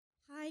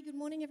Hi, good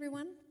morning,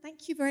 everyone.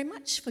 Thank you very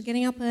much for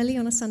getting up early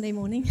on a Sunday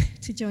morning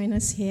to join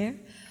us here.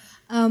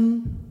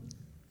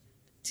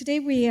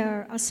 Today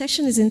our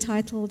session is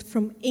entitled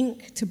From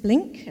Ink to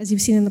Blink, as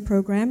you've seen in the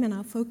program, and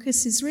our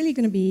focus is really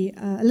going to be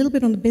a little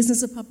bit on the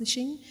business of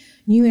publishing,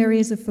 new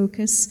areas of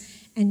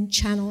focus, and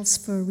channels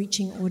for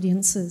reaching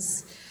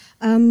audiences.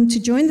 To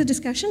join the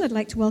discussion, I'd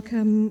like to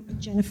welcome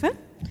Jennifer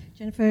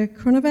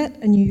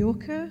Kronavet, a New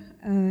Yorker,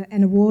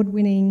 an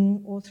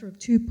award-winning author of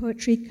 2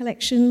 poetry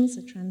collections,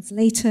 a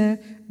translator,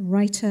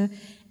 writer,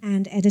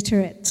 and editor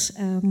at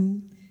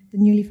the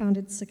newly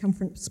founded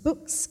Circumference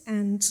Books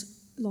and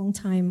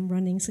long-time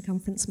running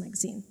Circumference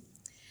magazine.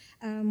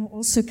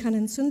 Also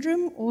Kannan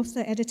Sundram,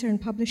 author, editor,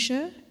 and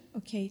publisher.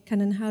 Okay,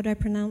 Kannan, how do I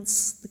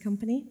pronounce the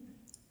company?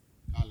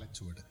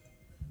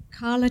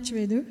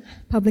 Kalachuvedu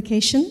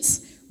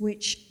Publications,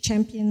 which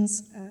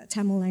champions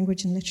Tamil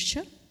language and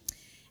literature.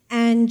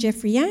 And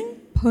Jeffrey Yang,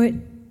 poet,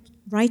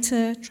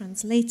 writer,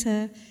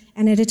 translator,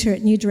 and editor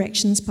at New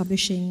Directions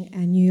Publishing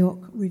and New York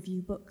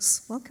Review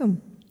Books.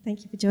 Welcome.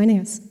 Thank you for joining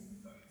us.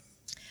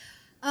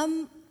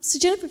 So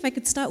Jennifer, if I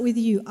could start with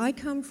you. I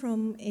come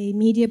from a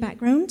media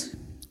background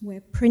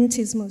where print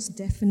is most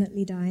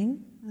definitely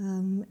dying,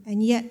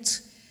 and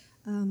yet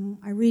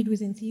I read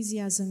with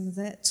enthusiasm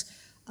that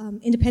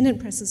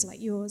independent presses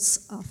like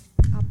yours are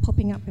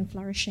popping up and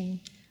flourishing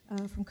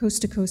from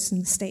coast to coast in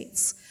the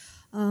States.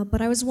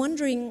 But I was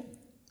wondering,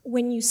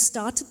 when you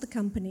started the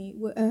company,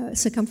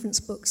 Circumference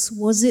Books,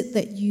 was it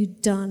that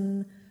you'd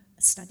done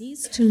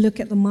studies to look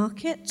at the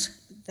market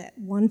that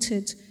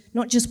wanted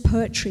not just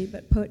poetry,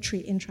 but poetry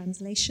in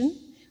translation,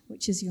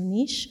 which is your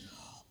niche?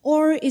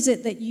 Or is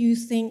it that you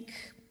think,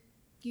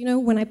 you know,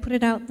 when I put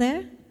it out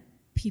there,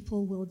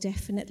 people will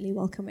definitely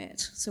welcome it?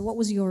 So what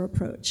was your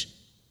approach?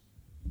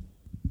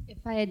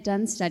 If I had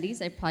done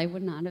studies, I probably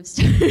would not have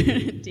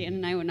started, Dan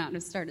and I would not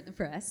have started the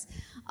press.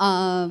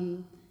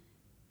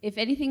 If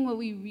anything, what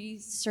we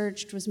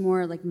researched was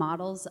more like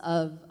models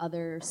of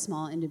other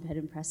small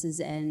independent presses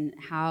and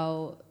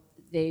how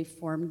they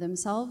formed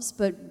themselves.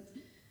 But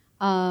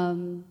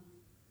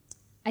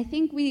I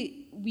think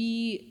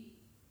we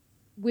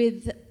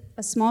with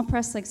a small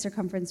press like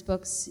Circumference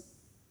Books,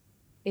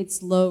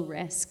 it's low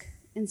risk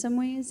in some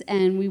ways,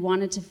 and we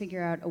wanted to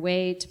figure out a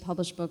way to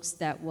publish books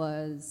that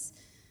was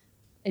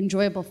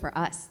enjoyable for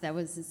us, that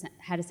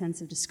had a sense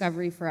of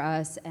discovery for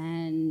us,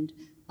 and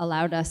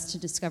allowed us to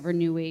discover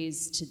new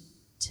ways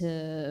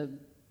to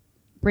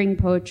bring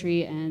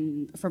poetry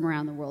and from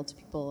around the world to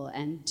people,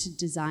 and to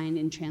design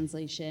in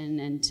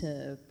translation, and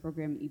to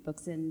program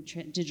ebooks and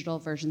digital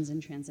versions in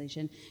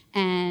translation.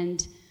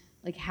 And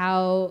like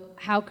how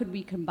could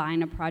we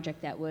combine a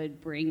project that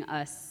would bring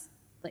us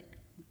like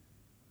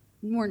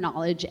more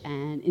knowledge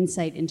and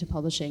insight into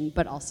publishing,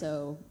 but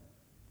also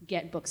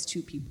get books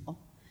to people?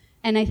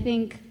 And I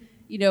think,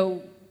 you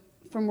know,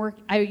 from work,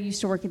 I used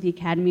to work at the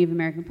Academy of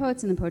American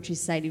Poets and the Poetry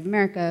Society of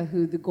America,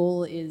 who the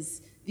goal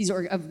is these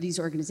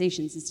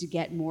organizations is to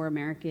get more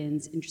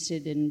Americans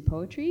interested in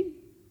poetry.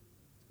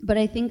 But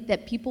I think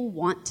that people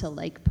want to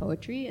like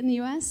poetry in the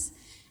US,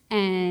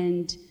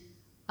 and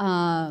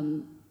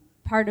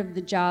part of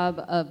the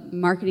job of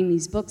marketing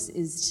these books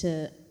is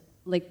to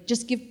like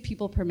just give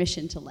people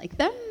permission to like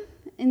them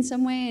in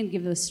some way, and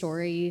give a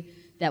story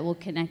that will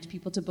connect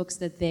people to books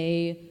that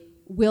they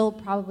will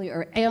probably,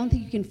 or I don't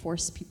think you can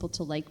force people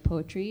to like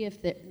poetry.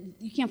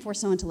 You can't force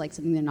someone to like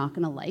something they're not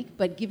going to like,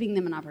 but giving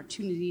them an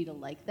opportunity to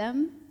like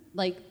them,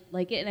 like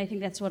it. And I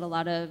think that's what a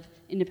lot of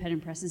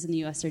independent presses in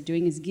the US are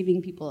doing, is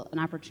giving people an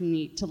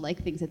opportunity to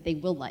like things that they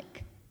will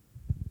like.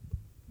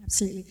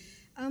 Absolutely.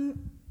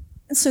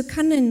 So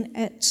Kannan,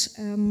 at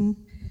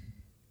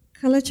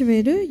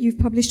Kalachuvedu, you've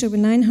published over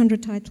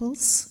 900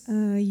 titles.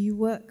 You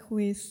work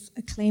with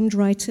acclaimed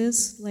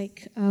writers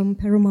like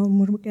Perumal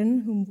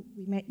Murugan, whom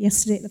we met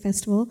yesterday at the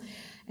festival,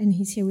 and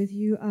he's here with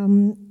you.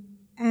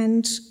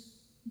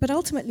 But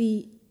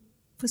ultimately,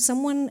 for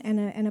someone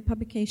and a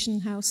publication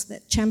house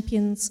that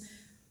champions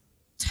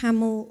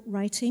Tamil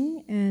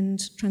writing and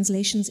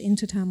translations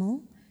into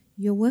Tamil,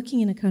 you're working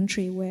in a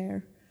country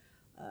where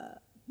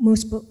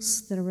most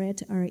books that are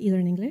read are either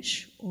in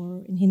English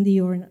or in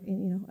Hindi or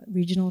in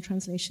regional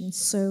translations.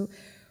 So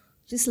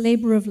this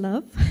labor of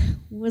love,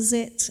 was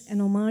it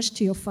an homage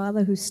to your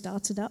father who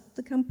started up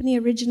the company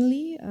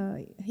originally,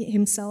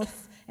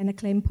 himself an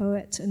acclaimed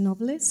poet and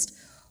novelist,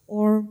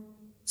 or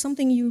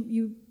something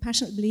you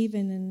passionately believe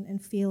in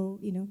and feel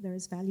there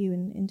is value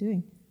in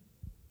doing?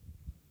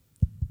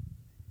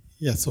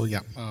 So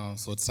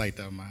it's right.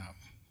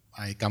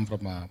 I come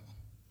from a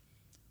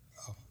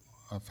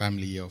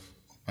family of,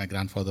 my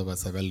grandfather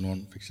was a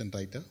well-known fiction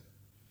writer.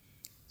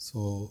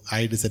 So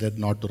I decided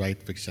not to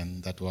write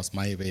fiction. That was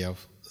my way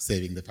of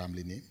saving the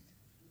family name.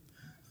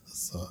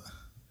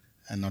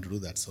 And not to do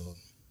that.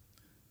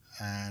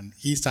 And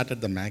he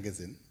started the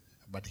magazine,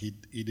 but he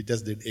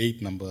just did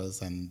 8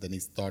 numbers, and then he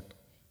thought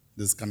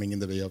this is coming in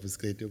the way of his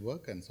creative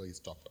work, and so he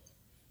stopped.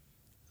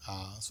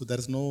 So there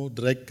is no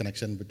direct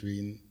connection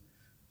between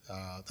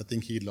the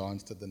thing he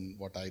launched and then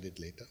what I did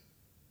later.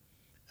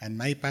 And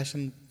my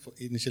passion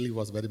initially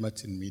was very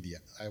much in media.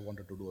 I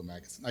wanted to do a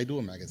magazine. I do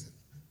a magazine,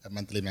 a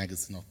monthly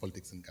magazine of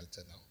politics and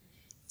culture now.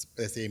 It's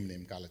the same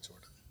name,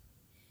 Kalachoda.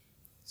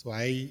 So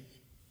I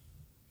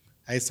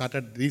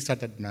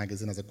restarted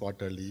magazine as a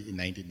quarterly in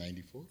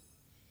 1994.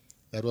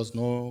 There was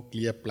no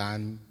clear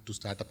plan to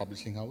start a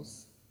publishing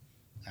house,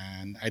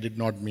 and I did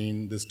not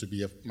mean this to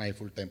be my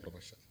full-time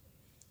profession.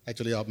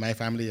 Actually, my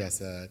family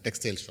has a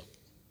textile shop,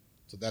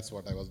 so that's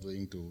what I was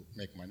doing to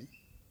make money.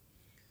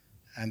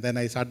 And then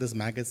I started this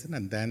magazine,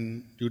 and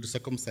then due to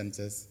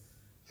circumstances,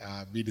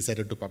 we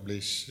decided to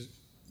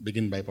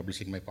begin by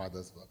publishing my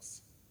father's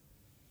works.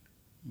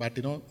 But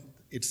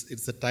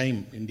it's a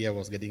time India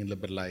was getting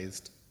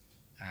liberalized,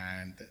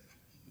 and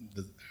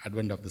the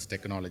advent of these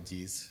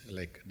technologies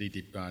like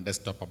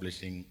desktop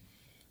publishing,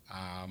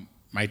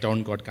 my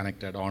town got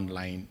connected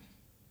online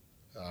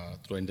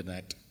through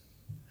internet,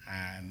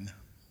 and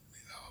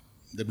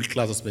the middle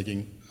class was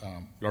making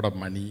a lot of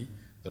money.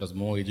 There was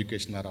more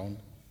education around.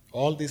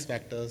 All these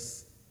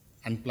factors,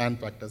 unplanned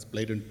factors,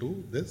 played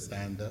into this,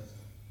 and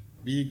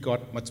we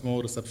got much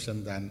more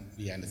reception than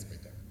we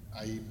anticipated.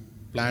 I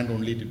planned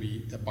only to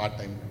be a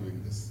part-time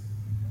doing this,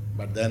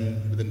 but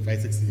then within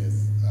 5-6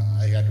 years,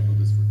 I had to do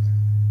this full-time,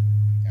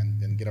 and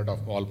then get out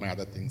of all my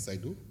other things I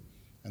do,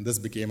 and this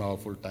became our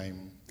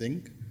full-time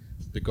thing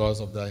because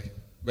of the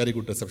very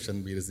good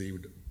reception we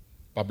received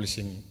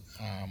publishing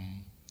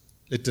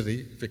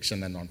literary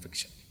fiction and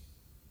non-fiction.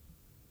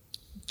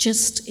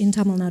 Just in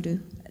Tamil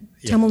Nadu?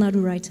 Yeah. Tamil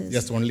Nadu writers?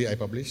 Yes, only I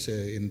publish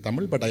in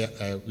Tamil, but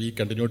we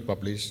continue to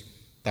publish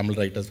Tamil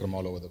writers from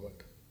all over the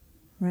world.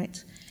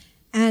 Right.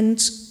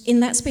 And in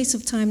that space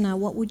of time now,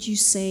 what would you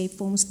say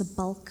forms the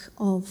bulk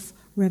of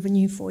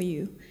revenue for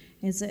you?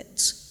 Is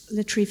it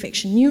literary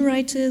fiction new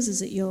writers?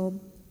 Is it your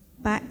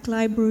back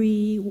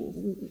library?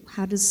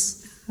 How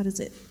does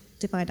it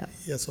divide up?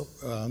 Yeah, so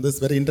this is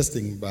very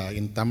interesting.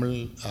 In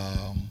Tamil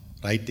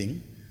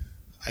writing,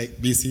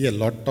 we see a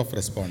lot of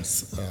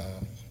response.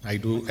 I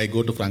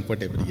go to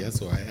Frankfurt every year,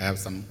 so I have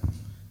some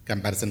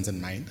comparisons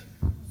in mind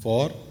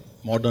for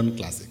modern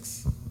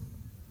classics,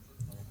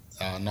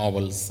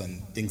 novels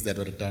and things that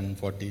were written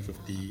 40,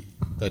 50,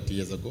 30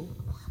 years ago.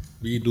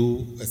 We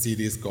do a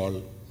series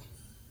called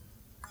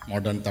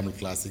Modern Tamil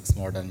Classics,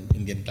 Modern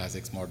Indian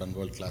Classics, Modern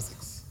World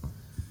Classics.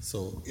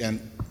 So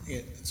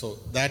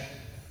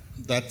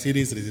that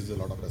series receives a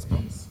lot of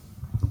response.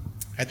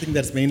 I think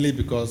that's mainly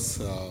because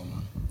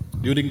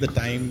during the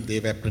time they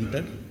were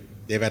printed,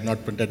 they were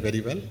not printed very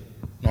well,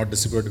 not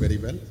distributed very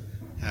well,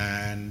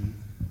 and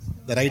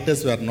the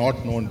writers were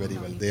not known very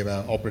well. They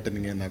were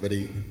operating in a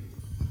very...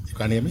 You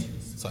can't hear me?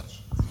 Sorry.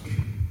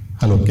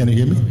 Hello, can you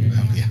hear me?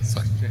 Yeah,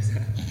 sorry.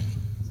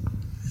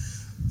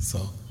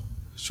 So,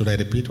 should I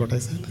repeat what I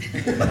said?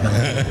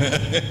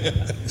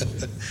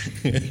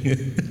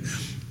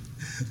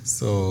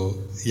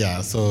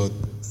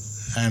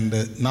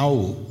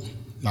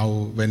 Now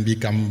when we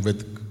come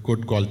with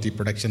good quality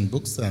production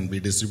books and we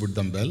distribute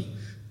them well,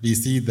 we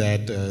see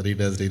that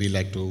readers really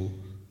like to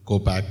go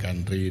back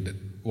and read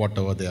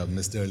whatever they have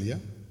missed earlier.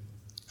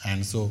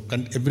 And so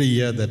every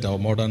year that our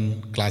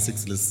modern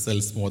classics list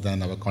sells more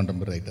than our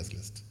contemporary writers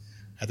list.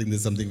 I think this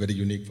is something very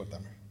unique for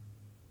them.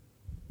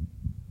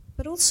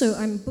 But also,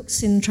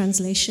 books in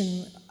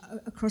translation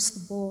across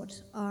the board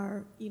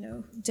are,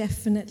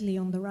 definitely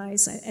on the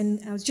rise.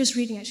 And I was just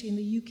reading, actually, in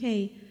the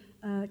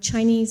UK,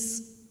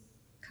 Chinese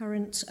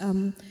current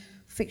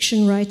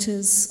fiction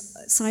writers,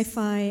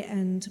 sci-fi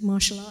and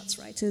martial arts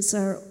writers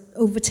are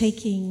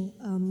overtaking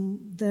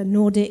the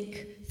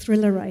Nordic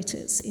thriller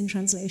writers in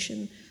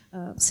translation,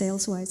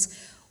 sales-wise.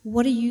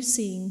 What are you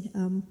seeing?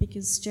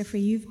 Because, Jeffrey,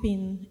 you've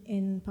been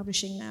in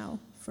publishing now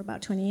for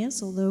about 20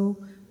 years, although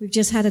we've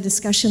just had a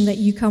discussion that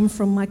you come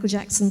from Michael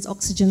Jackson's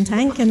Oxygen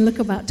Tank and look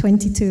about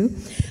 22.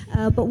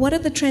 But what are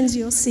the trends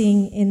you're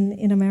seeing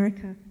in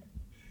America?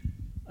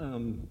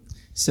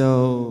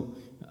 So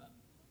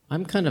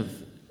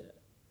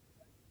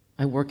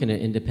I work in an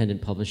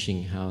independent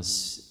publishing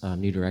house,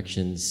 New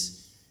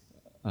Directions,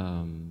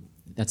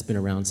 that's been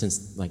around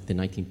since like the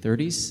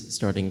 1930s,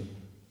 starting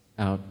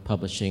out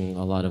publishing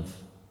a lot of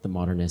the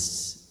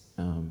modernists,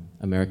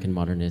 American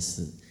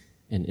modernists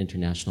and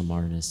international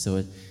modernists.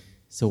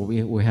 So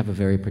we have a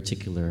very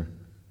particular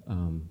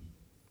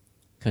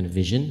kind of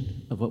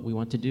vision of what we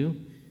want to do.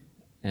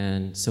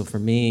 And so for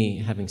me,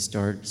 having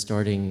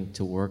starting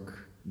to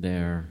work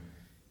there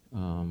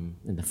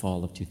in the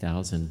fall of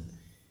 2000,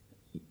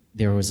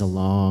 there was a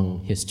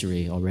long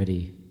history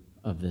already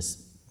of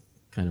this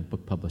kind of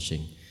book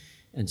publishing.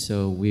 And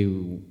so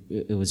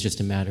it was just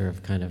a matter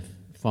of kind of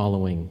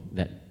following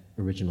that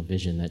original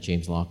vision that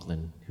James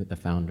Laughlin, the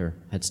founder,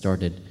 had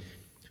started.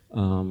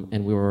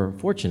 And we were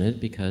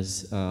fortunate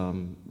because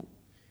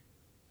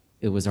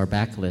it was our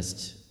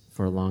backlist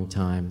for a long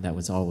time that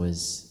was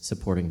always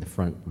supporting the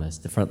front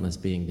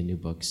list being the new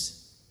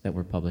books that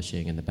we're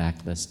publishing, and the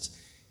backlist,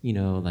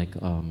 like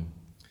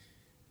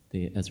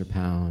the Ezra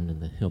Pound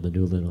and the Hilda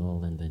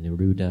Doolittle and the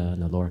Neruda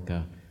and the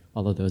Lorca,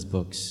 all of those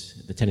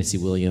books. The Tennessee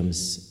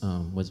Williams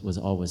was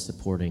always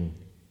supporting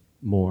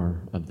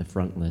more of the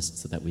front list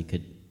so that we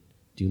could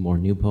do more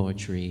new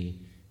poetry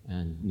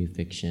and new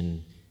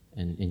fiction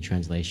and in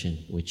translation,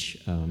 which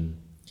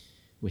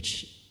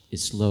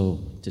is slow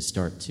to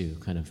start to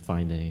kind of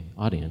find an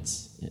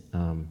audience.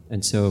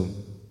 And so,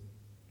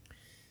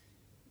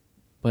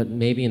 but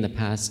maybe in the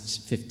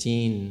past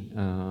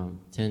 15,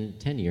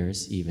 10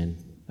 years even,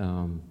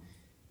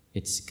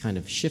 it's kind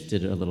of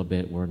shifted a little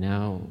bit where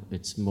now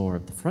it's more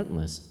of the front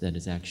list that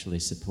is actually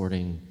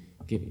supporting,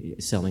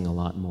 selling a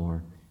lot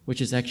more,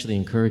 which is actually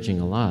encouraging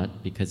a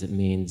lot because it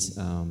means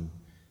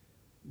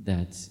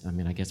that, I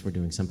mean, I guess we're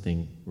doing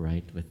something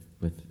right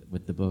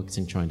with the books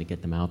and trying to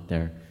get them out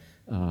there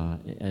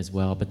as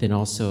well. But then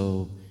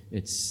also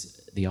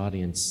it's the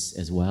audience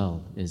as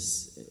well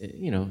is,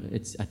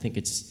 I think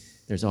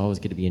there's always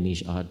going to be a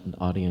niche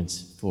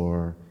audience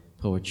for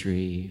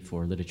poetry,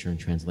 for literature and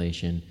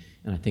translation.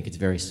 And I think it's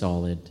very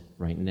solid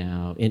right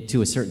now, and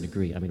to a certain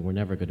degree. I mean, we're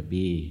never going to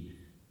be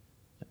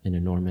an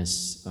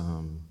enormous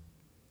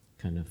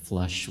kind of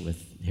flush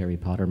with Harry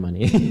Potter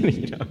money,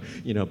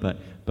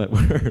 but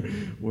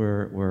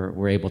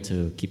we're able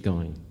to keep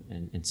going.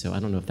 And so I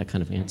don't know if that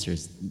kind of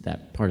answers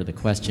that part of the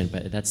question,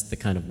 but that's the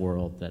kind of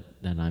world that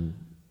I'm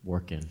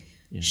working.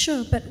 Yeah.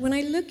 Sure, but when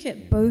I look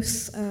at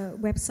both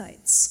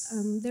websites,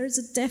 there is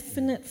a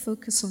definite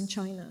focus on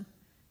China.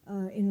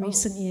 In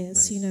recent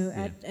years,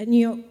 right. At New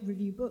York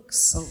Review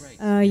Books,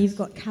 you've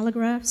got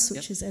Calligraphs,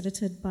 which is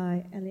edited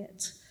by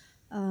Eliot,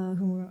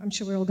 who I'm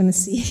sure we're all going to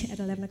see at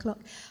 11 o'clock.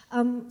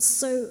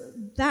 So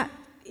that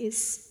is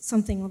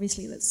something,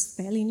 obviously, that's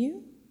fairly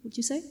new, would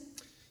you say?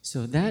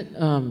 So that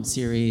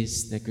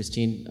series that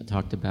Christine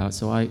talked about,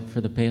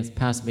 for the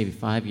past maybe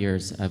 5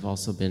 years, I've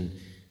also been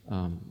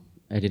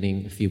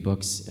editing a few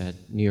books at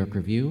New York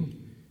Review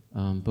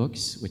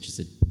Books, which is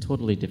a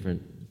totally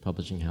different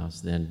publishing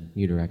house than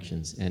New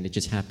Directions, and it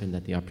just happened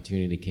that the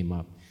opportunity came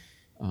up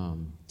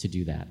to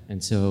do that.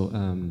 And so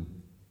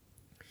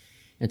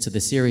the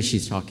series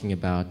she's talking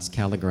about,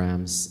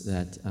 Calligrams,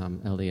 that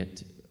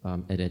Eliot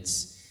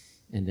edits,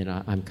 and then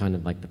I'm kind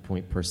of like the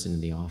point person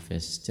in the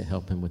office to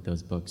help him with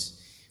those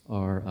books,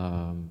 are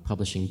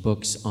publishing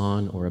books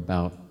on or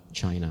about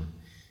China.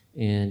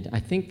 And I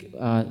think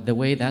the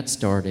way that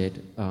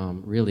started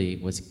really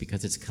was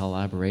because it's a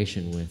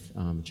collaboration with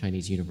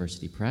Chinese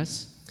University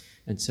Press.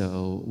 And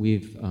so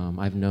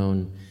I've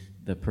known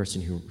the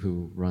person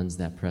who runs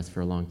that press for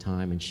a long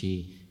time, and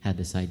she had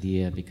this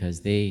idea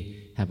because they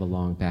have a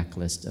long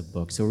backlist of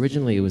books. So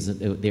originally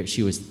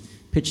she was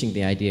pitching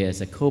the idea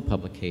as a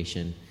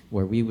co-publication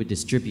where we would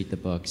distribute the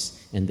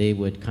books and they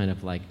would kind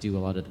of like do a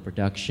lot of the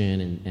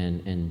production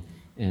and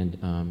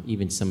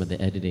even some of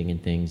the editing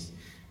and things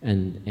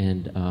and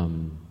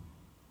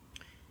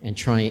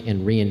try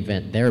and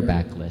reinvent their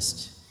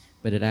backlist.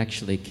 But it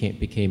actually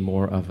became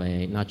more of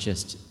a, not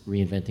just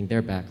reinventing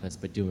their backlist,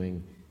 but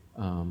doing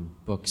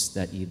books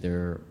that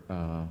either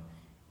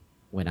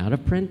went out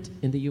of print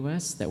in the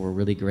US that were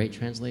really great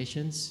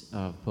translations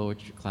of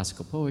poetry,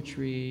 classical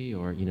poetry,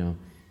 or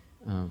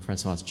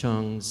Francois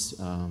Chung's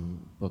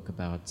book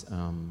about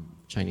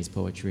Chinese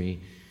poetry,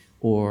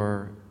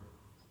 or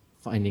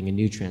finding a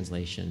new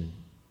translation.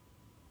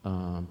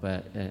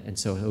 And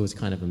so it was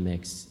kind of a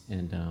mix,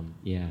 and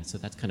so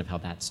that's kind of how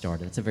that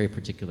started. It's a very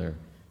particular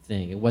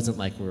thing. It wasn't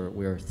like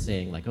we were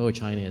saying like, oh,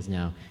 China is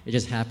now. It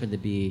just happened to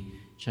be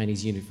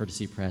Chinese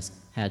University Press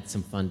had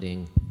some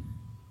funding,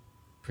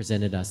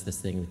 presented us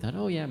this thing, and we thought,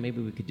 oh yeah,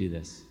 maybe we could do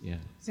this. Yeah.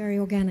 Very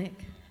organic,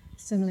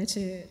 similar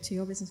to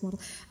your business model.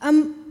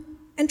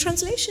 And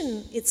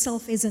translation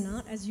itself is an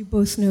art, as you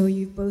both know.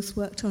 You've both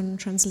worked on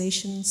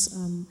translations,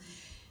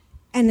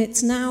 and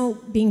it's now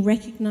being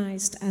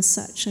recognized as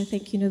such. I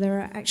think there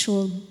are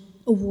actual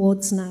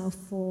awards now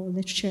for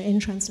literature in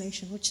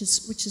translation, which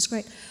is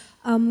great.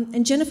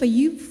 And Jennifer,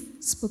 you've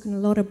spoken a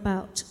lot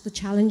about the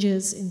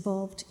challenges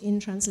involved in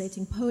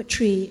translating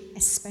poetry,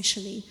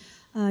 especially.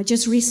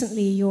 Just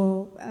recently,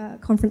 your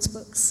conference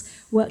books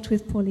worked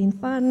with Pauline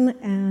Fan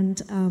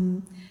and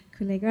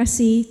Kule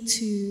Grassi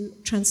to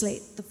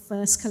translate the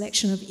first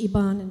collection of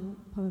Iban and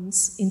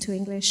poems into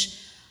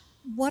English.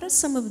 What are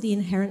some of the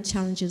inherent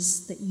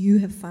challenges that you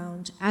have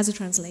found as a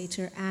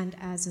translator and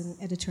as an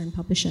editor and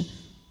publisher?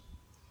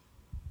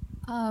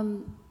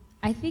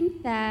 I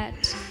think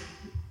that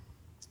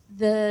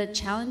the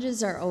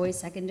challenges are always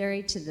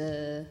secondary to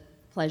the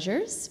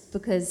pleasures,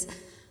 because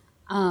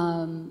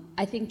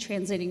I think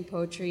translating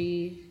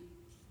poetry,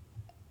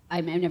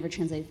 I've never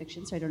translated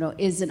fiction, so I don't know,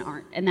 is an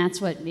art, and that's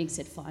what makes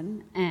it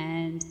fun,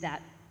 and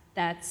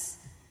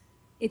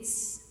it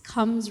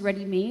comes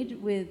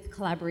ready-made with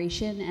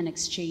collaboration and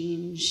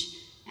exchange,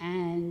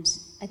 and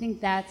I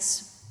think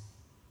that's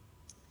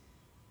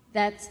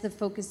the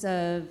focus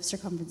of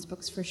Circumference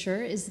Books for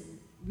sure, is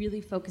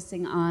really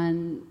focusing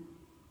on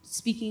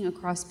speaking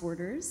across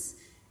borders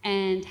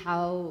and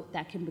how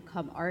that can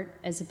become art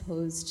as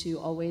opposed to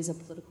always a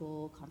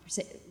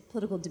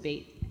political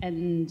debate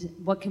and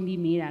what can be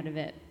made out of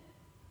it.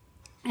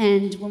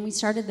 And when we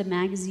started the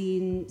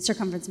magazine,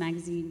 Circumference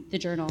Magazine, the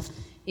journal,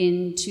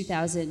 in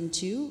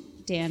 2002,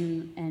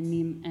 Dan and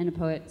me and a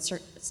poet,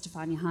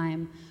 Stefania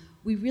Heim,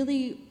 we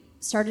really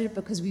started it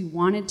because we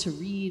wanted to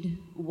read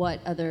what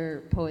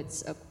other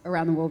poets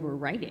around the world were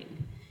writing.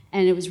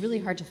 And it was really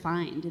hard to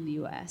find in the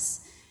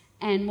US.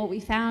 And what we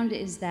found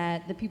is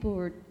that the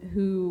people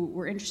who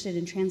were interested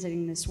in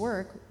translating this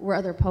work were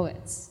other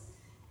poets.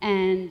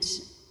 And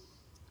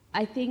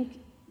I think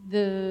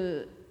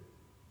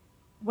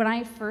when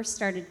I first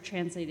started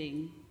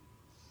translating,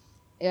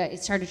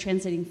 it started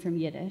translating from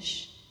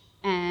Yiddish.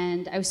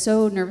 And I was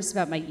so nervous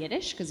about my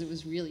Yiddish because it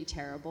was really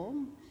terrible.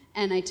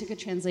 And I took a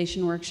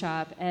translation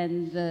workshop,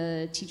 and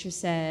the teacher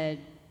said,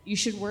 you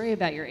should worry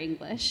about your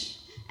English.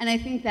 And I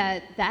think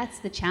that that's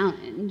the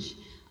challenge,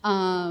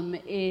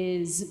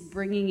 is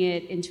bringing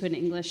it into an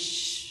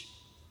English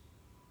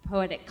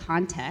poetic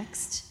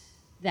context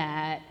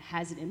that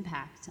has an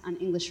impact on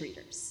English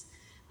readers.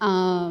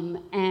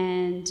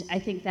 And I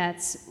think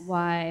that's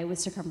why with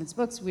Circumference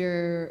Books,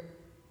 who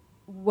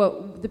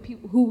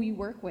we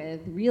work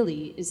with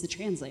really is the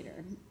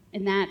translator.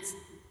 And that's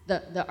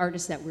the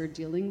artist that we're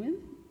dealing with.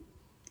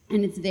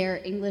 And it's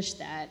their English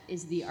that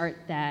is the art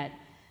that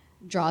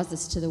draws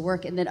us to the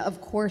work. And then, of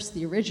course,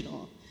 the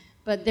original.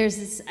 But there's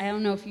this, I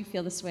don't know if you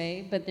feel this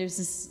way, but there's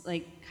this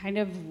like kind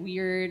of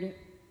weird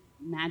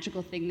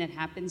magical thing that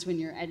happens when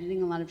you're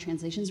editing a lot of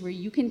translations where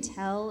you can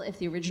tell if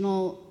the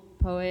original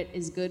poet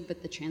is good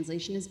but the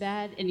translation is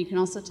bad, and you can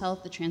also tell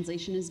if the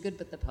translation is good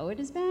but the poet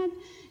is bad.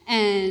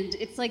 And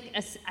it's like,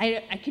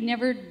 I could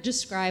never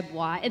describe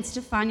why. And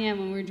Stefania,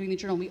 when we were doing the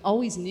journal, we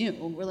always knew.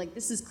 We're like,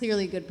 this is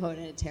clearly a good poet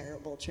and a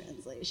terrible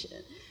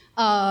translation.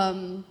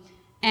 And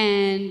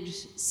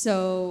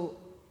so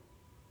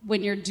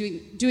when you're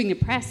doing the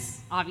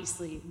press,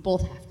 obviously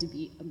both have to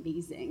be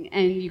amazing,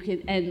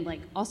 and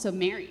like also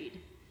married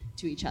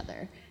to each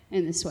other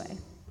in this way.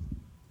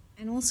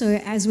 And also,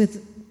 as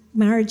with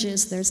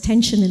marriages, there's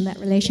tension in that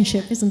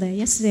relationship, isn't there?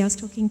 Yesterday I was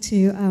talking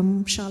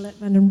to Charlotte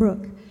van den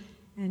Broek,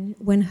 and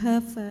when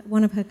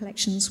one of her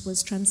collections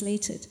was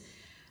translated,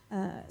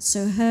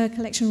 so her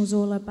collection was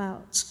all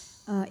about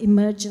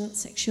emergent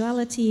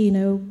sexuality,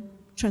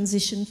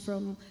 transition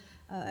from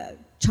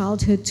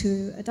childhood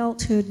to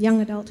adulthood,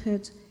 young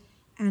adulthood,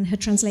 and her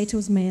translator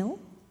was male,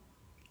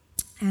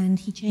 and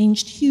he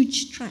changed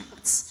huge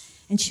tracts,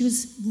 and she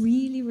was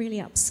really, really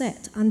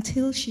upset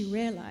until she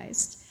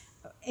realized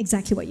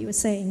exactly what you were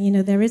saying.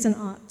 There is an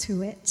art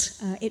to it.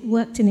 It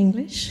worked in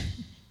English.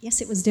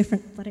 Yes, it was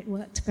different, but it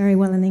worked very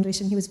well in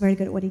English, and he was very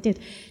good at what he did.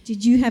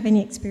 Did you have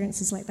any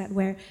experiences like that,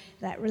 where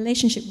that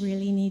relationship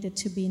really needed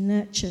to be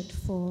nurtured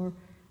for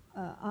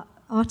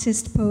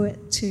artist,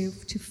 poet to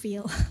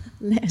feel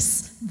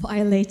less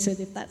violated,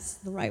 if that's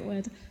the right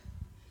word?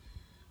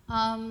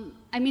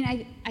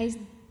 I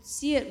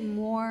see it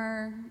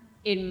more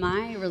in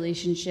my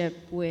relationship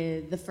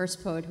with the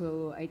first poet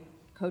who I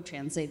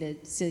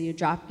co-translated, Celia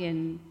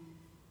Dropkin.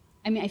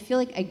 I feel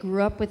like I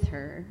grew up with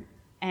her,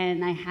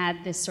 and I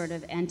had this sort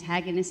of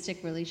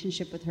antagonistic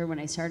relationship with her when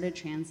I started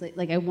translate.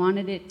 Like, I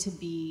wanted it to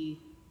be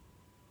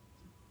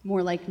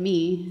more like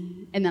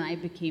me, and then I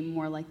became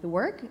more like the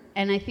work.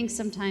 And I think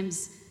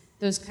sometimes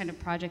those kind of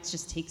projects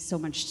just take so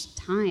much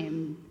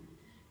time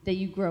that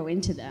you grow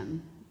into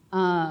them.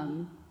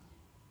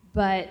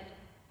 But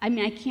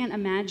I can't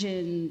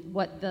imagine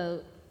what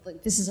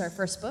this is our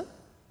first book,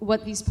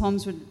 what these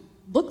poems would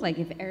look like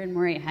if Erin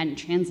Murray hadn't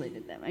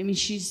translated them.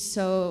 She's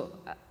so,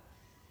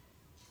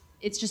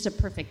 it's just a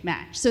perfect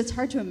match. So it's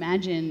hard to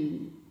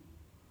imagine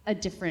a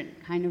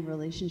different kind of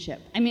relationship.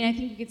 I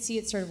think you could see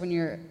it sort of when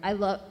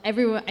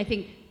I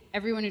think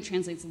everyone who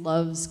translates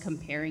loves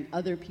comparing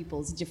other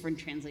people's different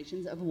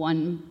translations of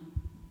one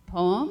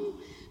poem,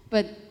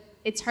 but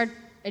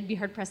it'd be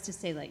hard pressed to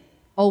say like,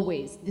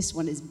 always, this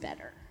one is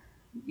better,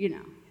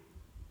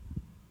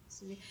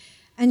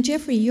 And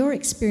Jeffrey, your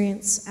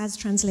experience as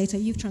translator,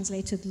 you've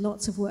translated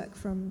lots of work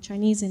from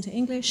Chinese into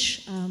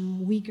English,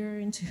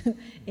 Uyghur into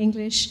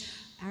English,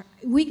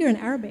 Uyghur and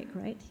Arabic,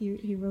 right?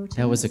 He wrote.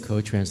 That was a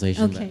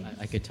co-translation, okay. But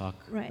I could talk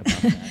right.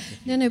 about that.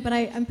 No, but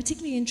I'm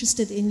particularly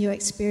interested in your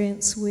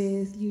experience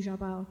with Liu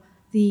Xiaobo,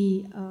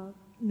 the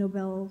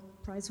Nobel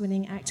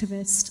Prize-winning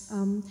activist.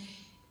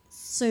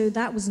 So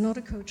that was not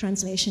a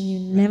co-translation. You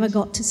never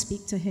got to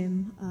speak to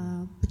him,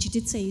 but you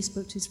did say you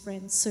spoke to his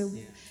friends. So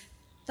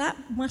that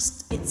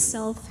must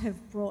itself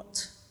have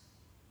brought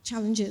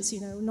challenges,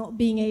 not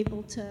being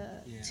able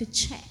to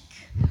check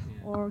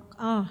or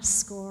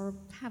ask or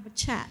have a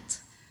chat.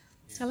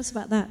 Tell us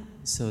about that.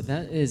 So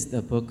that is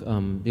the book,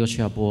 Liu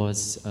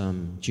Xiaobo's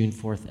June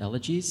 4th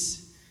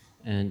Elegies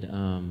and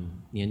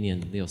Nian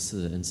Nian Liu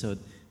Si. And so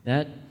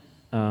that,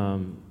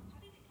 so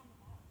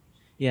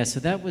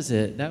that was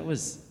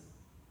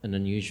an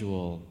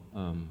unusual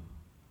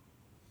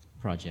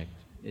project.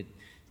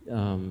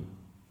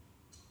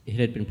 It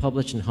had been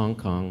published in Hong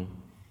Kong,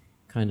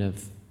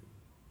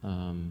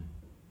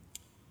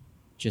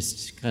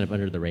 just kind of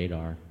under the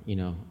radar,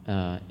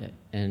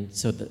 and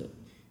so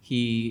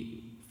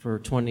for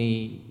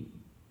 20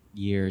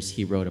 years,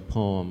 he wrote a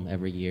poem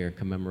every year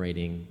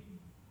commemorating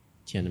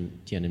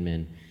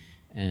Tiananmen.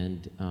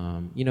 And,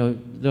 Liu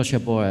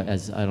Xiaobo,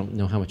 as I don't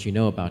know how much you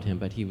know about him,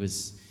 but he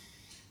was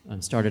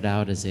started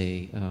out as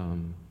a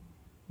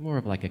more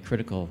of like a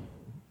critical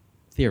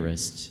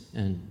theorist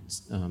and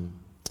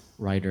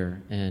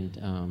writer,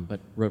 and but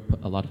wrote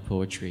a lot of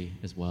poetry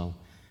as well,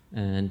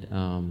 and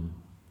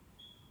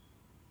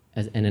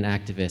and an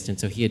activist. And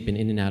so he had been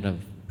in and out of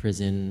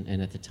prison,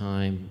 and at the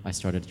time I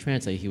started to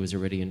translate, he was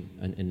already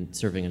in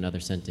serving another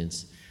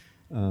sentence.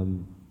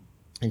 And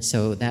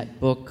so that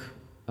book,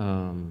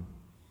 I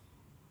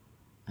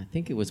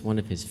think it was one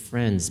of his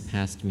friends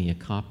passed me a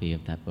copy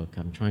of that book.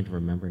 I'm trying to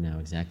remember now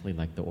exactly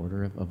like the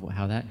order of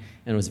how that,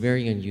 and it was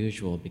very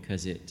unusual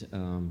because it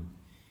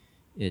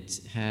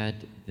had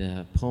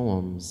the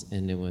poems,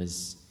 and it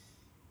was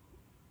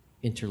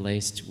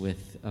interlaced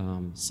with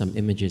some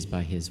images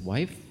by his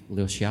wife,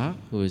 Liu Xia,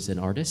 who is an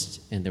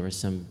artist, and there were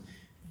some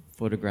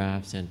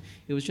photographs, and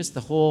it was just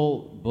the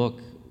whole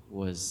book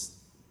was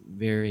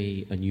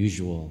very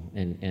unusual,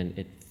 and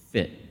it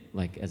fit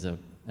like as a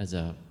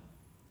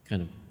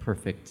kind of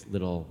perfect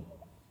little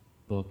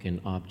book and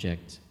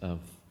object of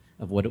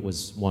what it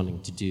was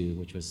wanting to do,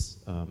 which was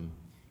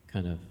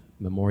kind of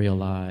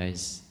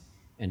memorialize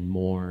and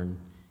mourn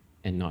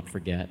and not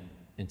forget.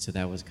 And so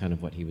that was kind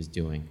of what he was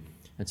doing.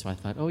 And so I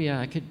thought, oh yeah,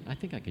 I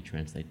think I could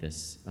translate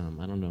this.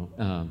 I don't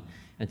know.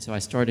 And so I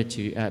started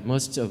to,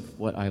 most of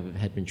what I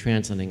had been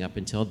translating up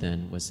until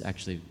then was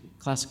actually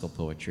classical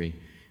poetry,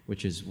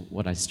 which is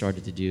what I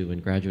started to do in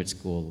graduate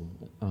school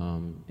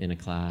in a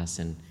class,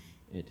 and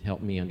it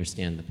helped me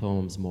understand the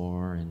poems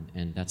more,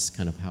 and that's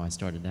kind of how I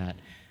started that.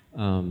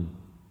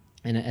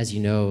 And as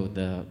you know,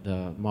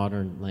 the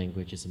modern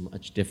language is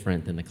much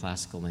different than the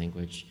classical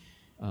language.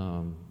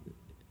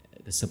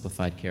 The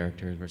simplified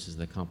characters versus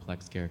the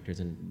complex characters,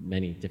 and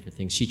many different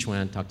things. Xi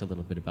Chuan talked a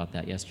little bit about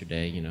that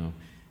yesterday, you know,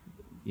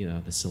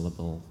 the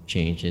syllable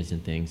changes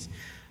and things.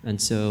 And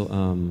so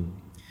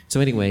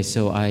anyway,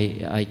 so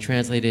I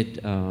translated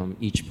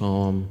each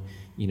poem,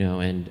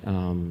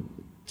 and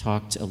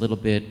talked a little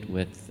bit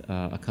with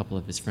a couple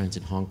of his friends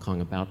in Hong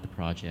Kong about the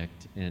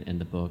project and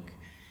the book,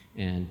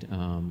 and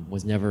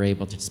was never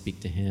able to speak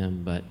to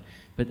him, but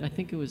I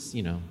think it was,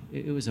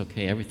 it was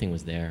okay. Everything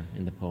was there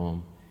in the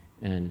poem,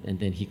 and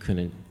then he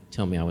couldn't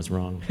tell me I was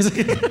wrong.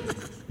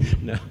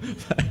 No,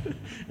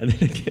 and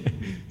then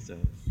again, so.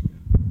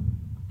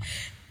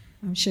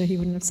 I'm sure he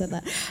wouldn't have said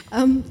that.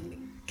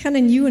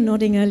 Kanan, you were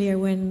nodding earlier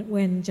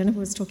when Jennifer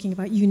was talking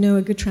about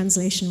a good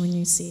translation when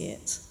you see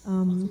it.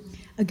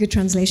 A good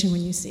translation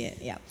when you see it,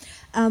 yeah.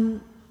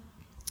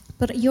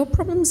 But your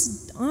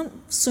problems aren't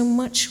so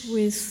much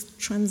with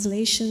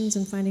translations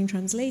and finding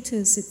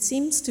translators. It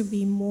seems to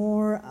be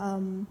more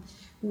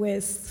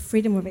with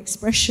freedom of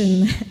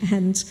expression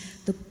and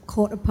the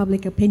court of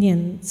public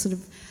opinion. Sort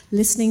of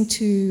listening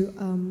to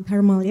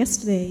Parimal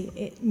yesterday,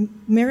 it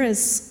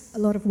mirrors a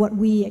lot of what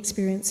we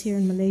experience here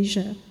in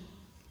Malaysia.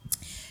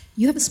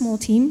 You have a small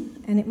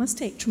team, and it must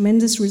take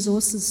tremendous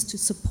resources to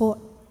support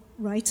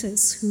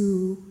writers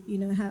who,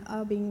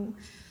 are being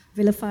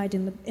vilified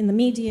in the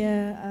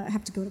media,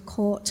 have to go to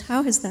court.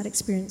 How has that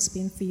experience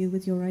been for you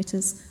with your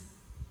writers?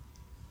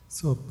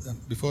 So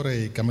before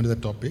I come into the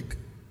topic,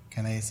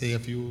 can I say a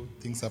few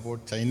things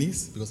about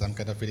Chinese, because I'm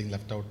kind of feeling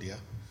left out here.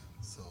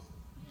 So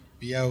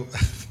we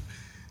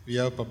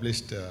have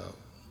published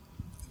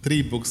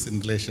 3 books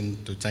in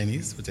relation to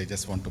Chinese, which I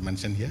just want to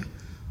mention here.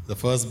 The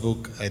first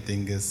book, I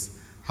think, is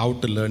How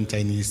to Learn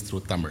Chinese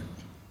Through Tamil.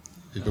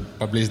 We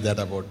published that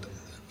about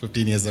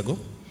 15 years ago.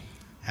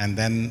 And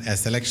then a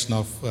selection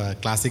of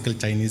classical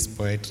Chinese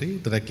poetry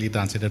directly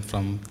translated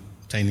from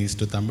Chinese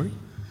to Tamil.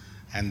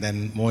 And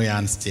then Mo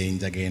Yan's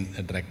Change, again,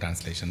 a direct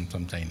translation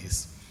from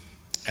Chinese.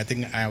 I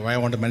think why I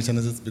want to mention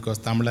this is because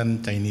Tamil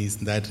and Chinese,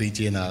 that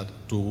region, are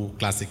 2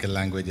 classical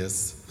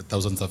languages with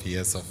thousands of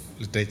years of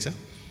literature.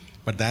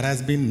 But there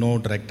has been no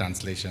direct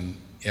translation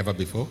ever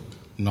before,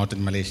 not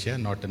in Malaysia,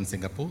 not in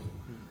Singapore.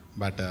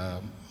 But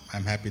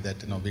I'm happy that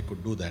we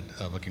could do that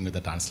working with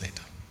the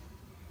translator.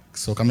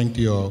 So coming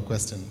to your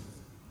question.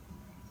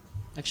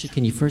 Actually,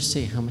 can you first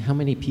say how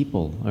many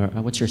people, or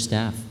what's your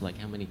staff, like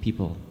how many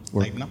people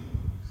work? Right now?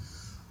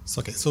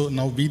 So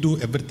now we do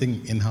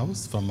everything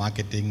in-house, from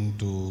marketing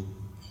to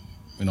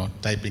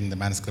typing the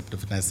manuscript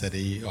if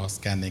necessary, or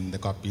scanning the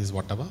copies,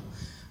 whatever.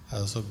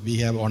 So we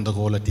have on the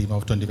whole a team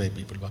of 25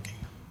 people working.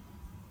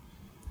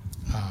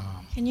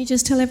 Can you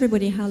just tell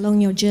everybody how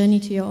long your journey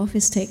to your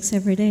office takes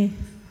every day?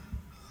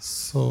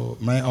 So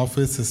my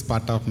office is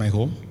part of my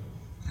home.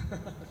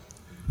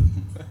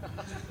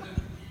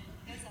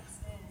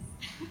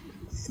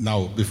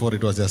 Now, before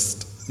it was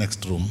just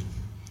next room.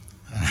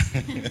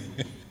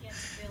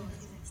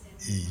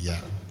 Yeah,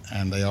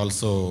 and I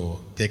also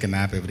take a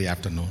nap every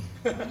afternoon.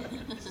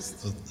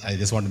 So I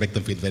just want to make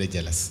them feel very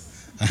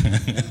jealous.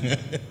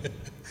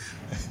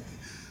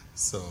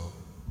 So,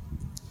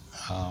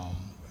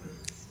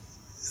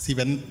 see,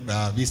 when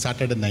we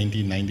started in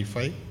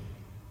 1995,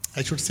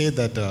 I should say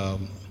that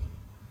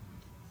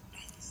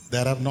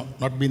there have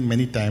not been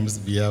many times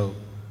we have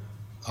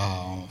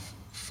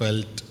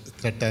felt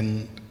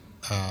threatened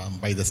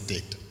by the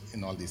state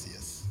in all these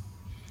years.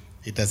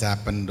 It has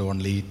happened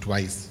only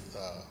twice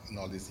in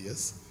all these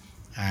years.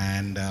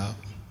 And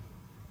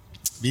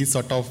we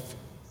sort of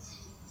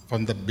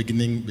from the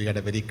beginning, we had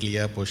a very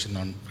clear position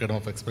on freedom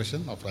of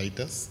expression of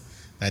writers,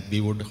 that we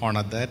would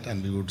honor that and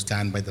we would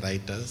stand by the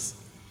writers.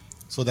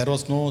 So there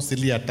was no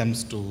silly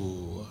attempts to,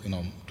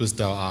 twist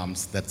our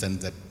arms, that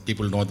sense that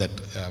people know that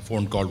a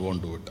phone call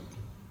won't do it.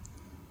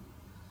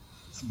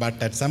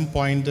 But at some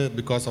point,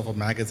 because of a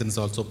magazine, it's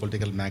also a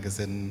political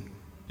magazine,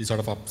 we sort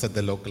of upset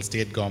the local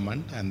state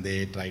government and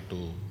they tried to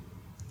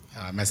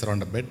mess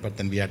around a bit, but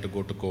then we had to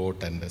go to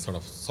court and sort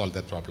of solve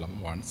that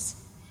problem once.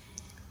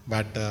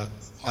 But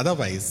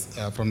otherwise,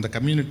 from the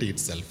community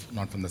itself,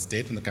 not from the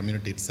state, from the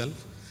community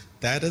itself,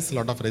 there is a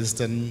lot of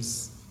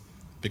resistance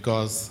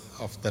because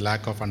of the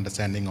lack of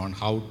understanding on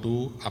how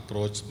to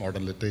approach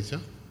modern literature,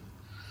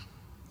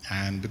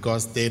 and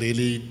because they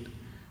really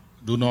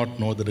do not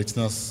know the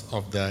richness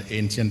of the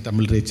ancient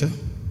Tamil literature.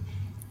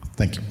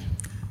 Thank you.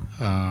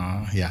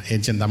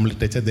 Ancient Tamil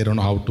literature, they don't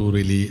know how to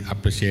really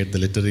appreciate the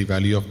literary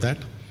value of that.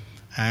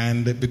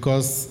 And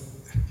because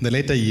in the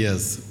later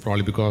years,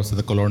 probably because of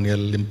the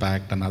colonial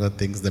impact and other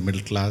things, the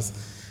middle class,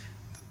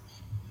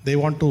 they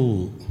want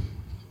to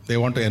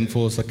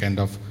enforce a kind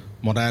of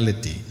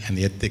morality and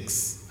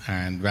ethics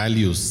and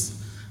values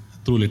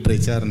through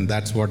literature, and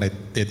that's what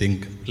they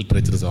think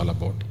literature is all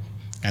about.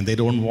 And they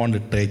don't want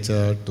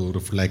literature to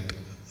reflect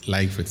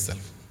life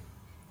itself.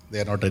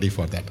 They are not ready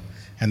for that.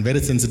 And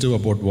very sensitive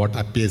about what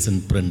appears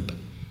in print,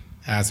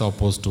 as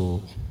opposed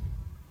to,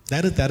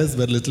 there is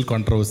very little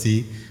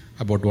controversy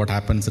about what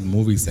happens in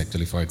movies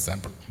actually, for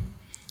example.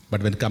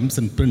 But when it comes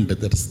in print,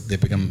 they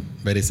become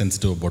very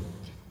sensitive about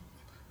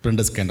print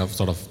is kind of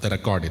sort of the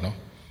record,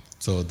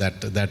 So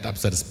that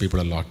upsets people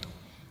a lot.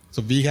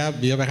 So we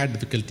have had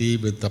difficulty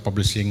with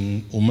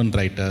publishing women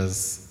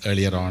writers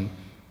earlier on,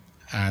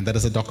 and there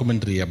is a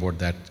documentary about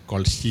that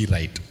called She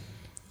Write.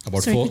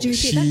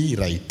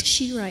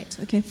 She Write,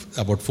 okay.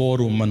 About 4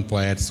 women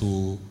poets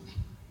who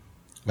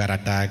were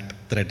attacked,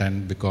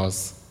 threatened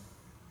because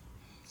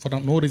for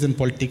no reason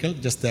political,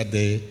 just that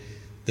they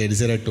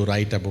decided to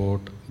write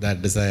about their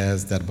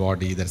desires, their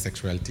body, their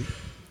sexuality,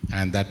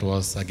 and that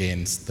was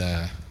against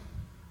the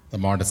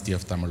modesty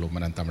of Tamil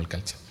women and Tamil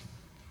culture.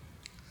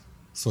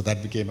 So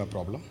that became a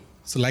problem.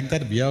 So like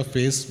that, we have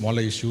faced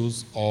smaller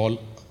issues all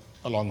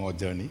along our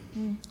journey.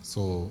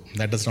 So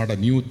that is not a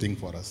new thing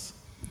for us.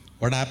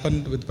 What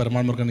happened with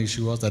Perumal Murugan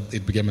issue was that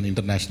it became an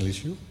international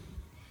issue,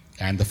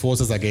 and the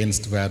forces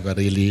against were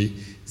really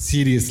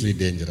seriously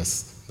dangerous.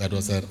 That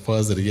was our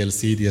first real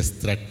serious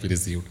threat we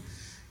received,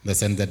 in the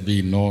sense that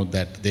we know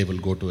that they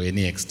will go to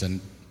any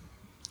extent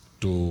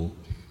to,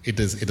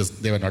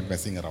 they were not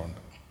messing around.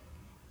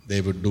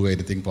 They would do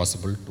anything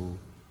possible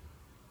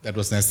that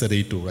was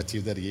necessary to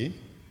achieve their aim.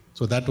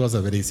 So that was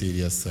a very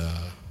serious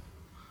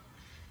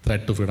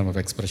threat to freedom of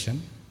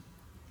expression.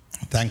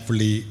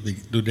 Thankfully,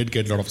 we did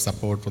get a lot of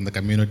support from the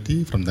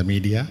community, from the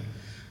media,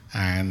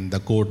 and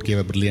the court gave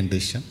a brilliant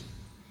decision.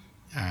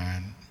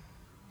 And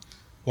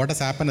what has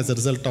happened as a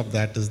result of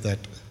that is that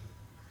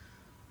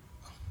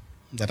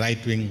the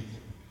right-wing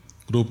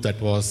group that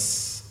was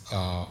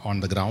on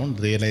the ground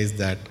realized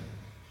that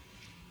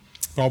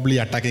probably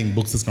attacking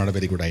books is not a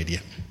very good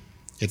idea.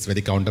 It's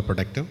very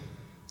counterproductive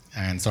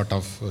and sort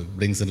of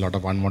brings in a lot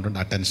of unwanted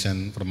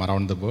attention from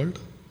around the world.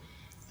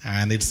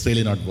 And it's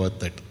really not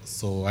worth it.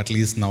 So at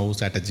least now,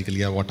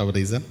 strategically or whatever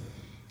reason,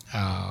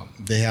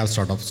 they have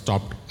sort of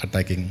stopped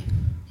attacking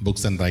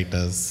books and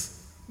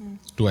writers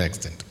to an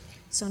extent.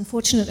 So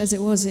unfortunate as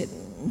it was, it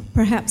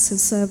perhaps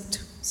has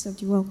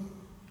served you well.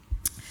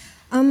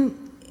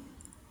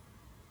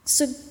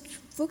 So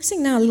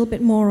focusing now a little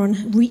bit more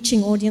on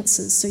reaching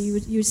audiences. So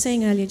you were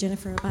saying earlier,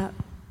 Jennifer, about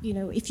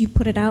if you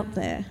put it out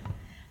there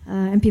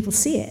and people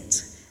see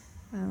it,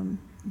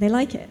 they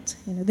like it.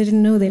 They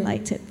didn't know they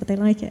liked it, but they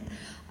like it.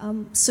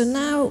 So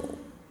now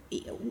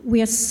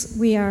we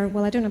are,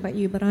 well, I don't know about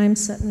you, but I'm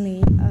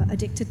certainly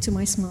addicted to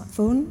my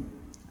smartphone.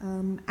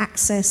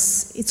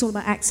 It's all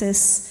about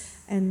access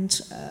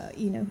and,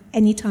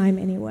 anytime,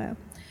 anywhere.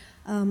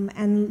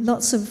 And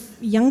lots of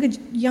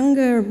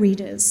younger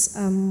readers,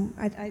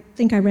 I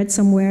think I read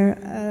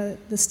somewhere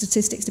the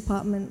Statistics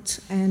Department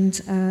and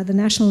the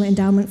National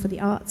Endowment for the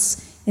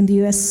Arts in the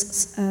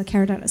US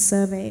carried out a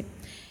survey.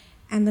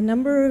 And the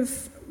number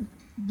of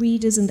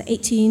readers in the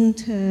 18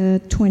 to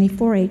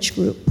 24 age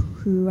group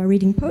who are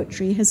reading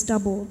poetry has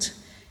doubled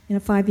in a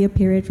 5-year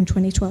period from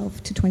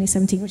 2012 to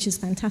 2017, which is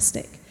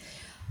fantastic.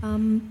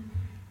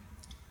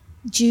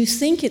 Do you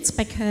think it's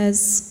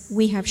because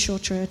we have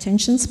shorter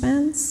attention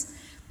spans?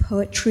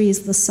 Poetry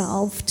is the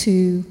salve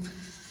to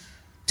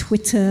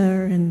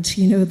Twitter and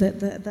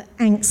the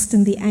angst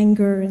and the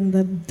anger and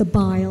the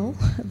bile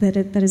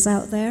that is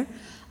out there.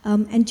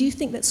 And do you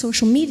think that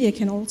social media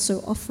can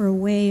also offer a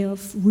way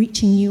of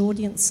reaching new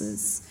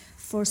audiences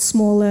for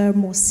smaller,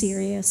 more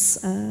serious,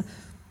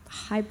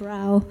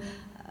 highbrow,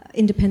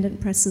 independent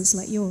presses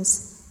like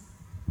yours?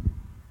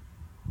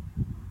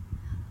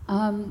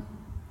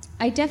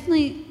 I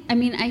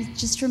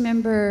just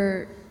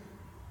remember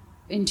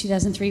in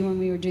 2003 when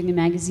we were doing the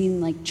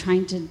magazine,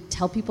 trying to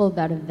tell people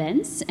about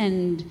events,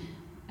 and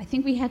I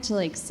think we had to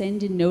like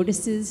send in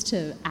notices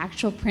to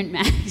actual print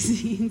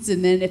magazines,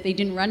 and then if they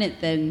didn't run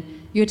it, then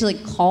you had to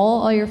like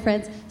call all your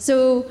friends.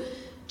 So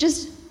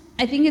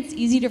I think it's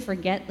easy to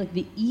forget like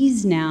the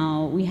ease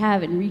now we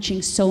have in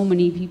reaching so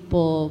many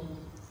people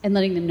and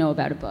letting them know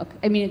about a book.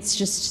 I mean, it's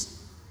just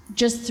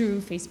through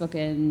Facebook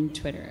and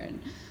Twitter,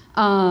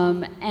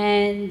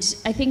 and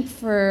I think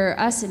for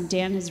us, and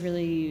Dan has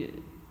really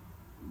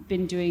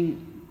been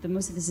doing the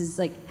most of this, is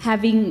like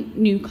having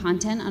new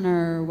content on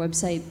our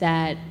website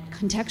that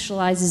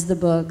contextualizes the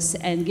books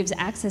and gives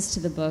access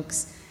to the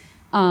books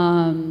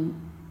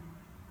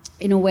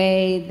in a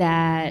way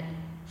that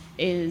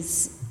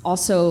is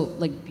also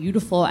like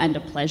beautiful and a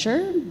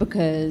pleasure,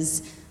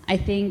 because I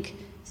think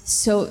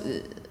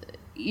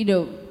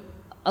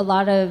a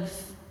lot of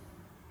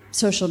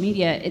social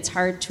media, it's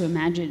hard to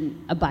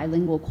imagine a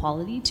bilingual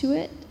quality to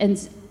it,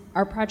 and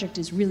our project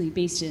is really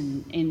based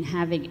in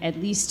having at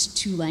least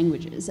 2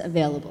 languages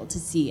available to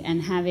see,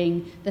 and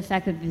having the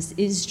fact that this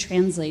is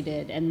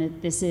translated and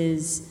that this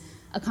is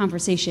a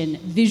conversation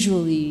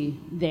visually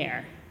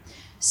there.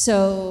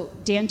 So,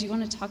 Dan, do you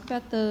want to talk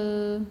about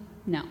the...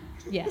 No.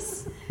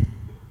 Yes.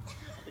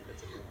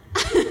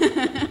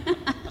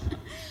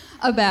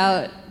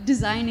 About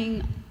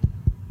designing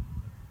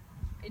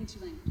in 2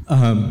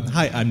 languages.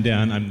 Hi, I'm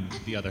Dan. I'm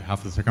the other half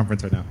of the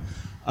circumference right now.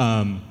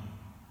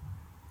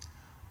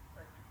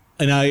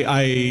 And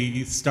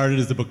I started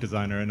as a book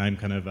designer, and I'm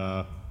kind of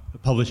a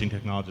publishing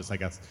technologist, I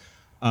guess.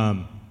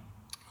 I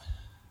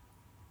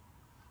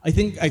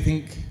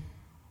think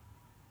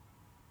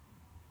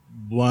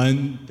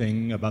one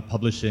thing about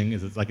publishing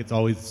is it's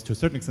always, to a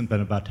certain extent, been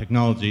about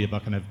technology,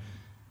 about kind of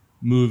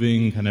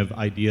moving kind of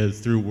ideas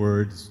through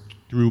words,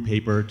 through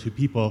paper to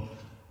people.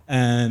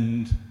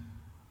 And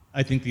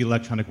I think the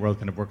electronic world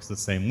kind of works the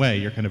same way.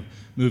 You're kind of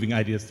moving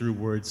ideas through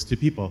words to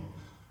people.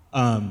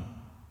 And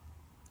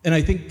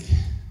I think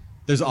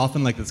there's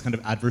often like this kind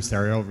of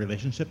adversarial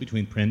relationship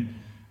between print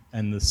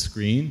and the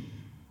screen.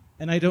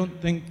 And I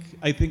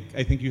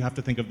think you have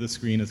to think of the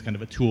screen as kind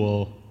of a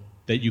tool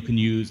that you can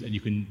use and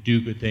you can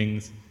do good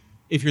things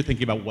if you're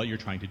thinking about what you're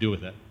trying to do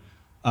with it.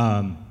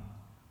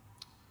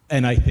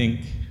 And I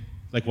think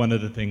like one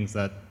of the things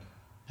that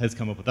has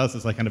come up with us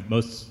is like kind of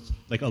most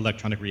like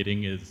electronic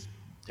reading is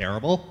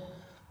terrible.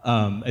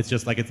 It's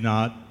just like it's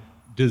not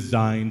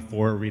designed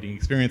for a reading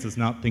experience. It's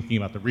not thinking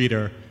about the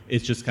reader.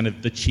 It's just kind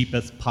of the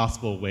cheapest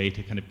possible way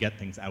to kind of get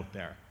things out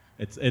there.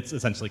 It's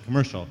essentially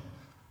commercial.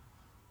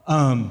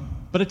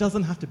 But it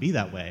doesn't have to be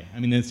that way. I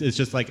mean, it's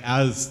just like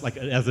as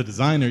a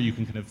designer, you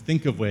can kind of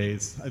think of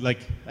ways.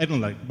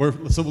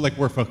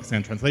 We're focusing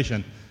on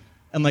translation,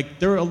 and like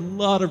there are a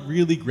lot of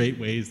really great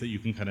ways that you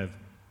can kind of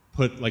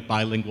put like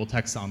bilingual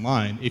text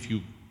online if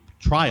you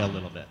try a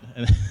little bit.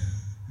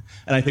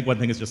 And I think one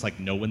thing is just like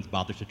no one's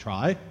bothered to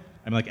try.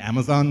 I mean, like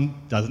Amazon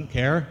doesn't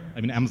care.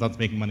 I mean, Amazon's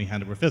making money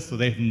hand over fist, so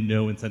they have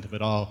no incentive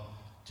at all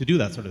to do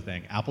that sort of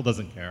thing. Apple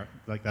doesn't care.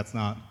 Like that's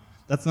not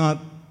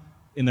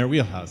in their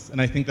wheelhouse.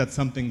 And I think that's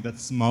something that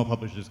small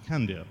publishers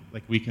can do.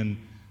 Like we can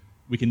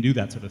do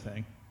that sort of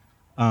thing.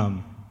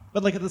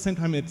 But like at the same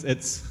time, it's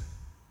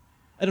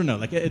I don't know.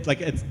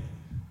 It's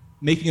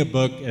making a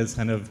book is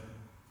kind of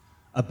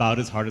about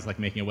as hard as like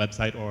making a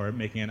website or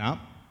making an app.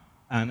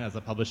 And as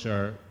a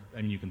publisher,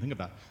 I mean, you can think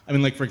about. I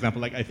mean, like for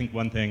example, like I think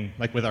one thing,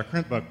 like with our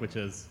current book, which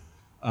is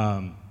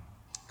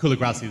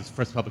Kulagrassi's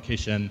first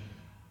publication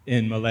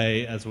in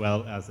Malay as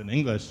well as in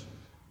English,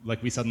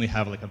 like we suddenly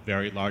have like a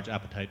very large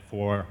appetite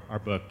for our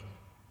book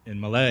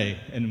in Malay,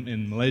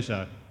 in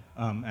Malaysia,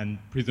 and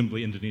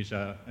presumably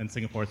Indonesia and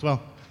Singapore as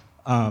well.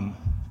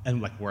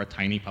 And like we're a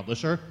tiny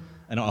publisher,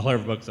 and all our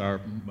books are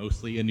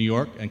mostly in New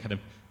York, and kind of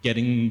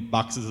getting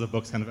boxes of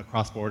books kind of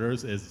across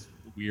borders is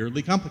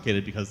weirdly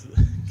complicated because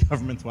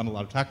governments want a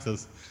lot of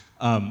taxes.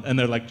 And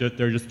there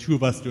are just 2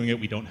 of us doing it.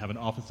 We don't have an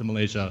office in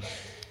Malaysia.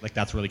 Like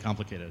that's really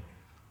complicated.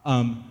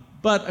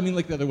 But I mean,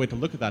 like the other way to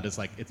look at that is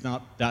like it's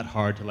not that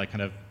hard to like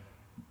kind of.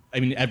 I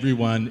mean,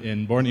 everyone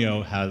in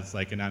Borneo has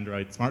like an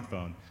Android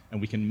smartphone,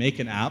 and we can make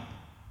an app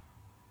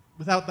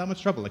without that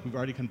much trouble. Like we've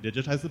already kind of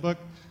digitized the book,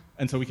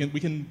 and so we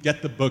can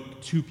get the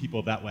book to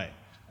people that way.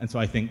 And so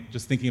I think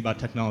just thinking about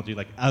technology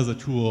like as a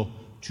tool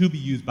to be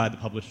used by the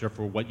publisher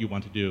for what you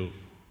want to do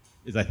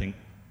is, I think,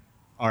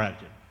 our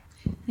attitude.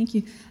 Thank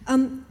you.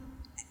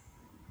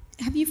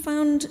 Have you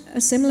found a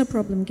similar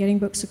problem getting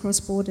books across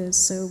borders?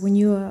 So when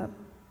you are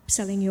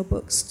selling your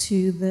books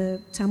to the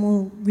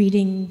Tamil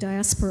reading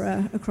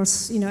diaspora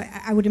across,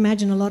 I would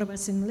imagine a lot of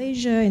us in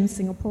Malaysia, in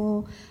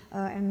Singapore,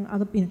 and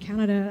other,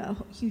 Canada,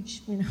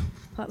 huge,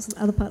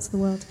 other parts of the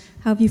world.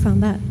 How have you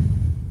found that?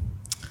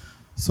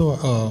 So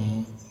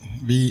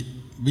we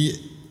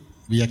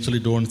actually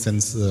don't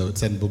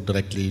send book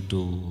directly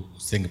to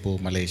Singapore,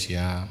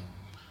 Malaysia,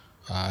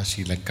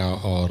 Sri Lanka,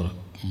 or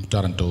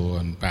Toronto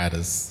and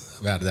Paris,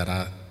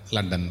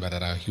 London, where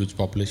there are huge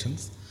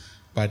populations.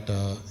 But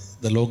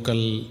the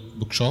local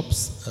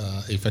bookshops,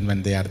 if and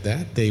when they are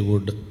there, they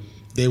would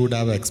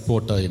have an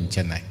exporter in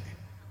Chennai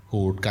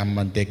who would come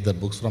and take the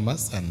books from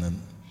us, and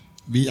then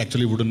we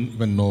actually wouldn't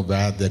even know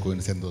where they're going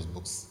to send those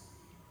books.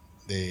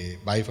 they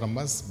buy from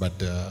us, but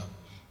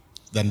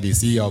then we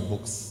see our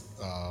books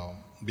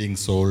being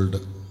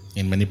sold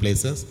in many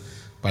places,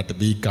 but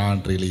we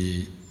can't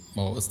really,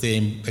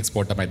 same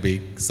exporter might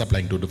be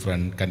supplying to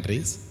different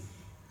countries,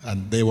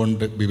 and they won't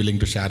be willing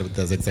to share with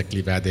us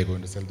exactly where they're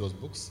going to sell those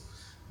books.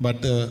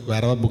 But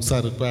wherever books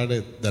are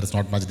required, there is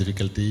not much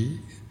difficulty.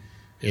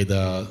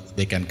 Either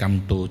they can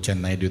come to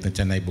Chennai during the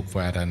Chennai Book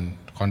Fair and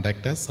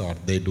contact us, or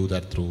they do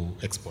that through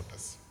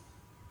exporters.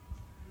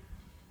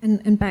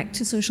 And back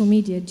to social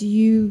media, do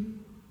you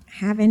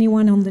have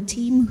anyone on the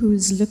team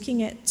who's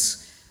looking at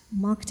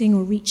marketing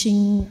or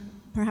reaching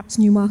perhaps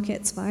new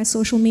markets via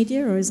social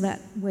media, or is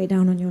that way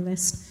down on your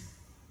list?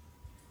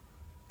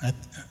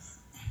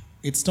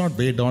 It's not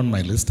way down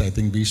my list. I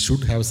think we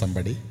should have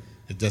somebody.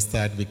 It's just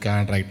that we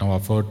can't right now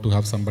afford to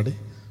have somebody.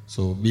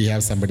 So we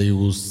have somebody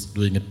who's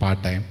doing it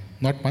part-time.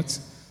 Not much,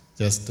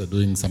 just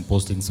doing some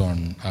postings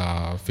on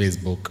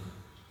Facebook.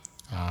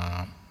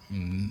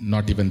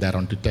 Not even there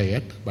on Twitter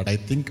yet. But I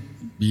think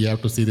we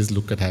have to seriously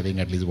look at having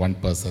at least one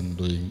person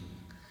doing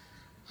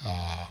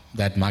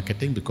that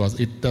marketing, because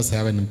it does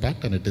have an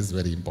impact and it is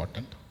very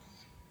important.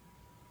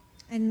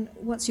 And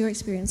what's your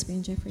experience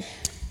been, Jeffrey?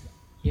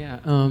 Yeah,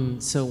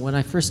 so when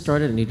I first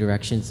started at New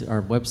Directions,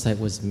 our website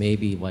was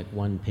maybe like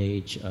one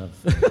page of,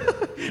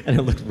 and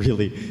it looked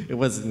really, it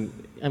wasn't,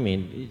 I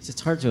mean, it's just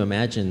hard to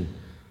imagine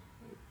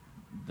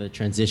the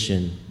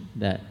transition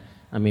that,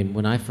 I mean,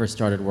 when I first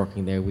started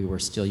working there, we were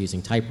still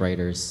using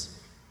typewriters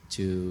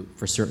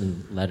for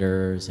certain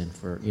letters and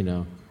for, you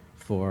know,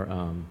 for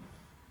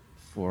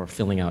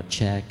filling out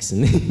checks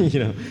and, you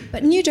know.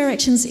 But New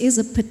Directions is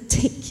a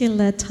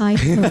particular type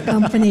of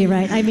company,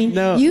 right? I mean,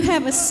 No. You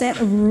have a set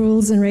of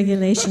rules and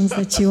regulations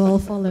that you all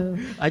follow.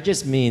 I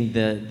just mean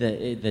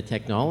the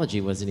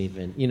technology wasn't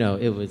even, you know,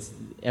 it was,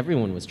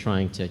 everyone was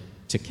trying to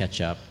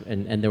catch up.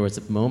 And there was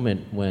a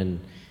moment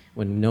when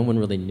no one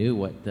really knew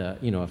what the,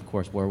 you know, of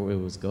course, where it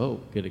was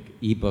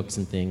ebooks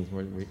and things,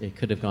 where it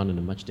could have gone in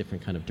a much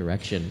different kind of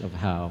direction of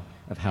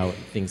how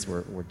things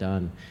were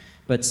done.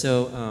 But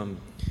so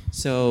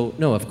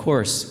no, of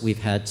course, we've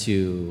had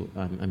to,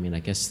 I mean, I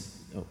guess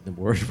the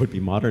word would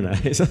be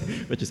modernize,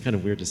 which is kind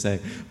of weird to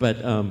say. But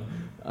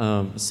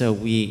so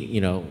we,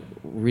 you know,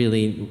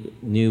 really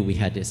knew we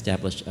had to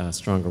establish a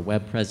stronger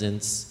web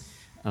presence.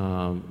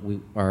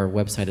 Our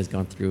website has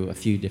gone through a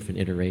few different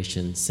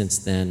iterations since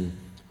then.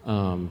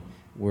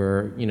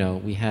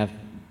 We have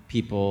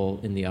people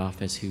in the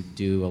office who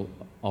do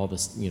all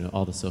this, you know,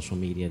 all the social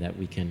media that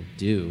we can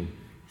do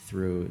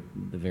through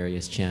the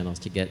various channels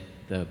to get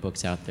the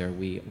books out there.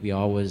 We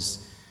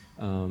always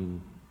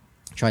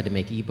tried to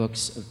make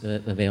ebooks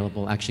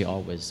available. Actually,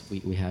 always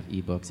we have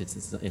ebooks.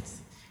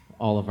 It's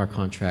all of our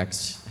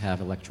contracts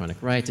have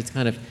electronic rights. It's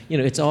kind of, you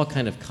know, it's all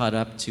kind of caught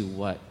up to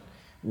what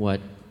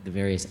the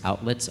various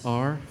outlets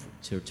are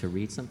to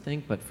read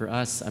something. But for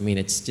us, I mean,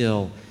 it's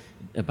still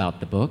about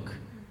the book.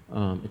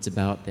 It's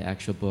about the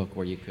actual book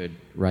where you could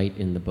write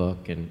in the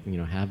book and, you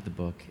know, have the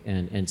book.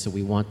 And so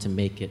we want to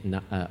make it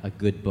a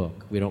good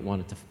book. We don't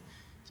want it to,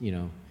 you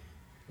know,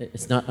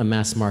 it's not a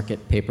mass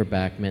market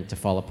paperback meant to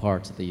fall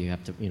apart so that you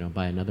have to, you know,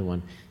 buy another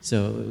one.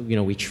 So, you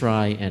know, we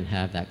try and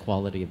have that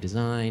quality of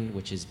design,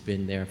 which has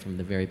been there from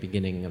the very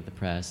beginning of the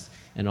press,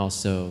 and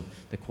also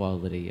the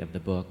quality of the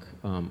book.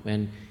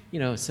 And, you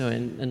know, so,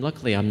 and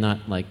luckily I'm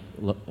not like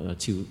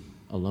too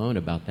alone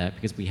about that,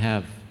 because we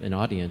have an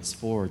audience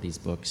for these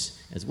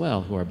books as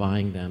well who are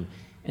buying them,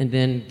 and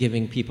then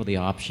giving people the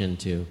option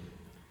to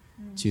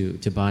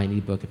buy an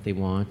ebook if they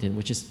want, and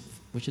which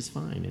is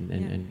fine,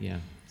 and yeah.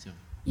 So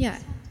Yeah.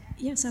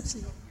 Yes,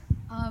 absolutely.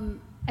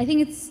 I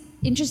think it's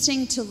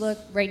interesting to look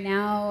right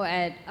now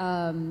at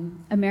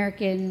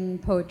American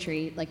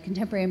poetry, like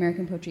contemporary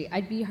American poetry.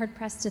 I'd be hard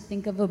pressed to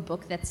think of a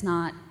book that's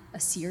not a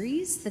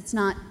series,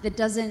 that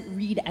doesn't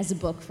read as a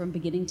book from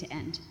beginning to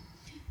end.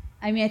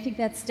 I mean, I think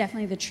that's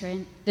definitely the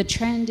trend. The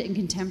trend in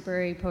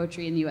contemporary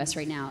poetry in the U.S.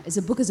 right now is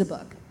a book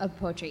of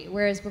poetry,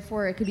 whereas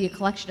before it could be a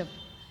collection of,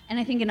 and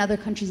I think in other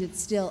countries it's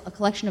still a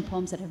collection of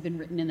poems that have been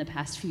written in the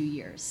past few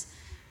years.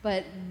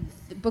 But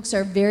the books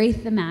are very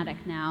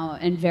thematic now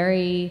and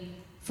very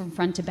from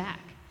front to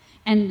back.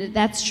 And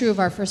that's true of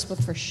our first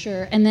book for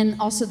sure. And then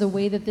also the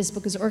way that this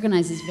book is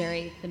organized is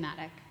very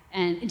thematic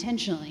and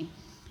intentionally.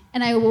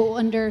 And I will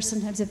wonder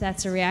sometimes if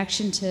that's a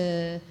reaction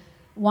to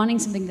wanting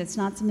something that's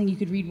not something you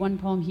could read one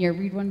poem here,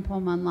 read one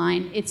poem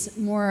online. It's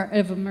more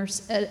of an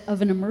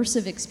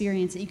immersive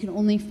experience that you can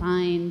only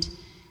find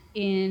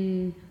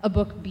in a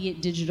book, be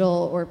it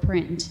digital or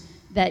print,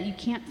 that you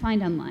can't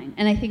find online.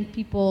 And I think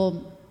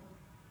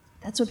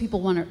that's what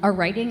people are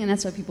writing, and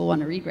that's what people want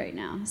to read right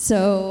now.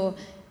 So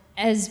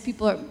as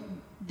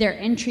their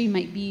entry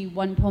might be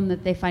one poem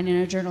that they find in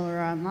a journal or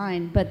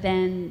online, but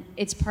then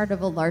it's part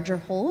of a larger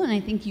whole, and I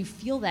think you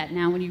feel that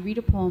now when you read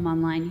a poem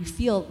online, you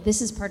feel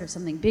this is part of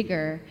something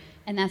bigger,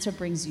 and that's what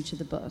brings you to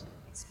the book.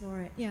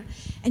 Explore it, yeah.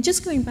 And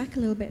just going back a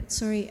little bit,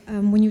 sorry,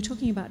 when you're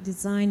talking about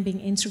design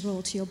being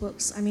integral to your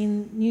books, I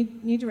mean,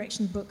 New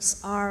Direction books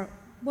are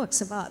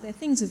works of art. They're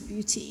things of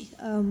beauty.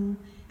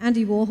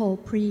 Andy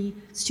Warhol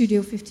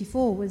pre-Studio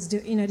 54 was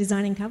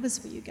designing covers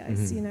for you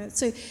guys.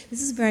 So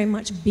this has very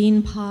much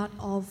been part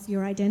of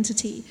your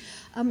identity.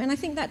 And I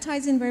think that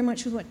ties in very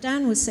much with what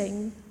Dan was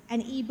saying.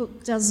 An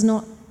ebook does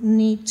not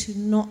need to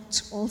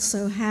not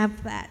also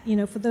have that.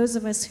 For those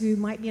of us who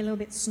might be a little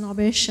bit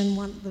snobbish and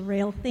want the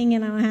real thing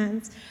in our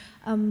hands,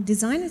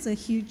 design is a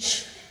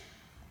huge...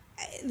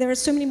 There are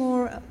so many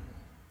more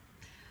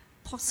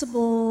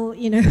possible,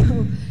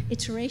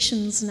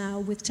 iterations now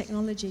with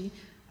technology.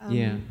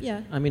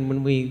 Yeah. I mean,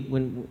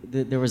 when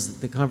there was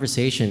the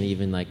conversation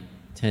even like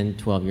 10,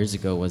 12 years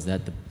ago was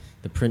that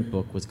the print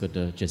book was going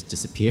to just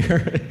disappear,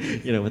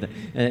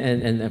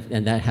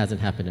 and that hasn't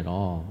happened at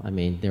all. I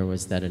mean, there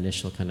was that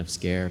initial kind of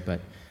scare, but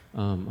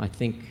I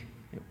think,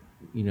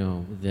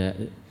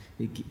 that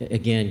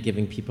again,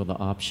 giving people the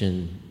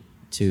option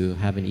to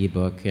have an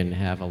ebook and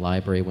have a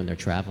library when they're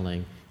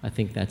traveling, I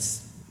think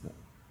that's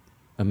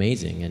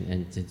amazing,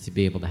 and to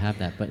be able to have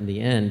that. But in the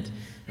end,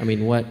 I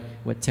mean, what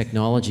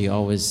technology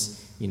always,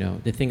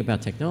 the thing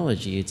about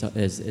technology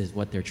is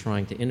what they're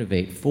trying to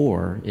innovate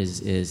for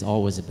is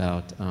always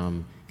about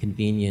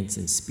convenience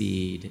and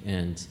speed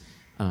and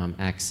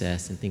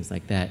access and things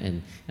like that.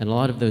 And a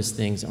lot of those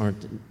things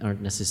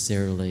aren't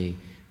necessarily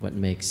what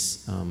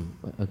makes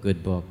a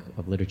good book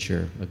of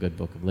literature a good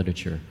book of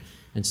literature.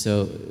 And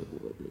so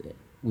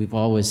we've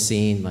always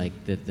seen like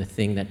the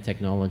thing that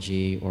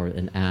technology or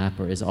an app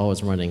is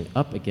always running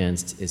up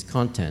against is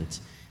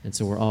content. And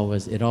so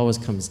it always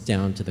comes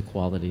down to the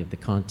quality of the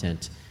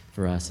content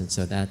for us. And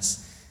so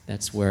that's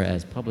where,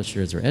 as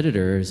publishers or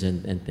editors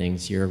and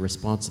things, you're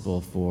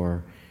responsible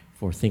for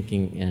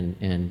thinking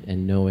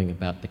and knowing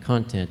about the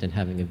content and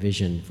having a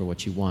vision for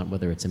what you want,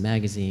 whether it's a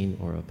magazine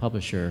or a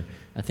publisher.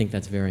 I think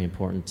that's very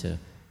important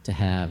to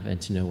have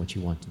and to know what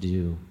you want to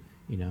do,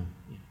 Yeah.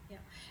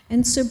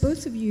 And so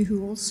both of you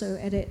who also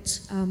edit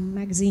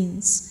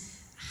magazines,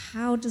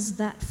 how does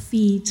that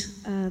feed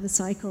the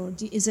cycle?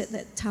 Is it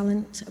that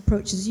talent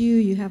approaches you,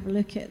 you have a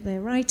look at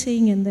their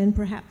writing, and then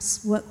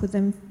perhaps work with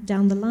them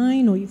down the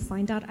line, or you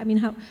find out? I mean,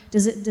 how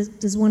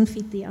does one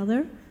feed the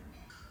other?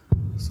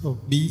 So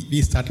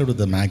we started with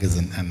the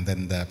magazine, and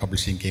then the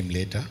publishing came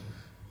later.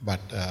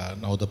 But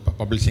now the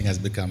publishing has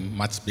become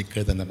much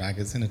bigger than the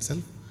magazine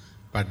itself.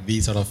 But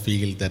we sort of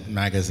feel that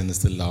magazine is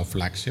still our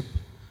flagship.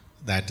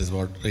 That is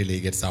what really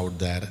gets out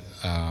there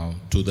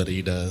to the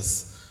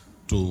readers,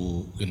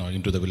 to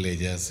into the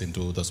villages,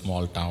 into the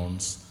small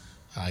towns.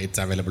 It's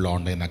available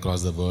online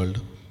across the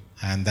world,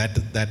 and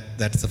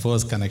that's the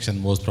first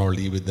connection, most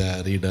probably, with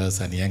the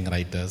readers and young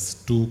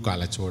writers to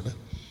Kalachod.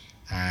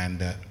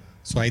 And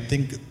so I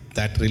think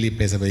that really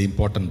plays a very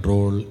important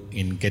role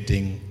in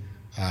getting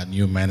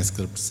new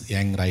manuscripts,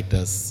 young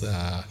writers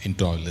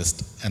into our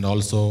list, and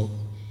also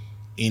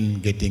in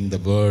getting the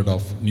word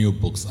of new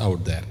books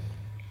out there.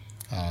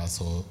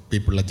 So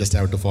people just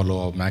have to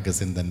follow our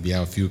magazine, then we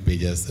have a few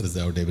pages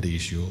reserved every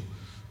issue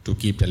to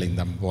keep telling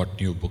them what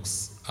new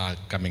books are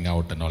coming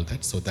out and all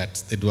that. So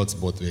it works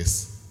both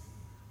ways.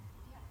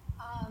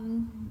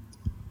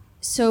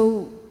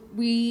 So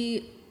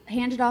we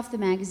handed off the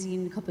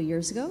magazine a couple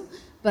years ago,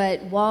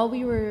 but while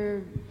we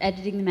were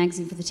editing the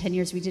magazine for the 10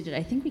 years we did it,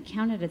 I think we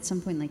counted at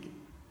some point like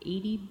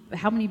 80,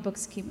 how many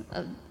books came,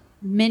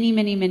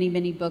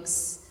 many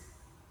books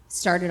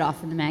started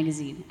off in the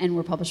magazine and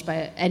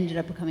ended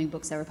up becoming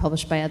books that were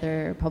published by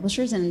other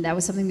publishers, and that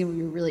was something that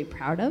we were really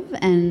proud of.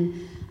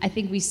 And I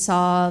think we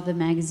saw the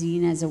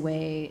magazine as a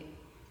way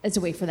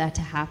for that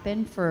to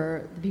happen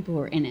for the people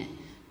who were in it.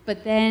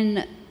 But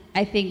then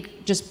I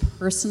think just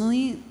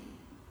personally,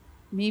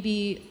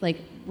 maybe like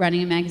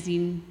running a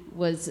magazine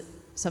was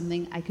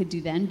something I could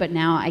do then, but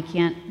now I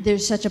can't.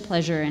 There's such a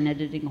pleasure in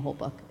editing a whole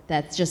book.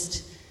 That's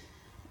just,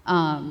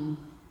 I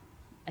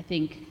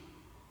think,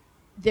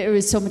 there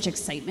was so much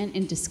excitement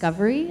in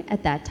discovery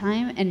at that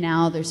time, and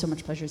now there's so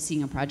much pleasure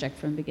seeing a project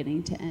from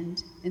beginning to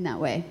end in that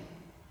way.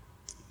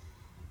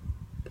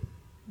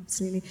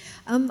 Absolutely.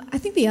 I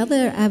think the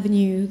other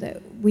avenue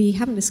that we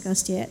haven't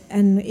discussed yet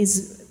and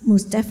is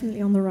most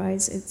definitely on the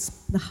rise, it's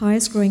the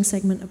highest growing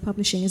segment of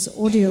publishing, is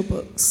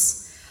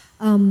audiobooks.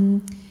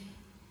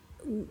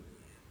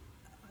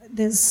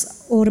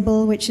 There's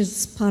Audible, which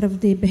is part of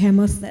the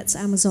behemoth that's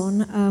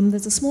Amazon.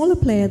 There's a smaller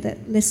player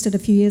that listed a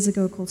few years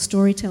ago called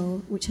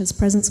Storytel, which has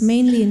presence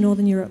mainly in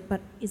Northern Europe,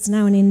 but it's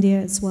now in India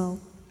as well.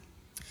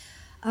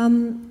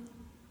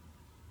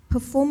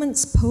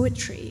 Performance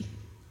poetry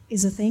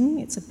is a thing.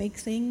 It's a big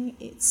thing.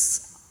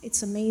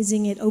 It's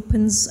amazing. It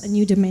opens a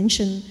new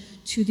dimension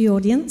to the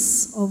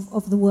audience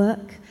of the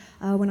work.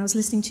 When I was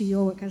listening to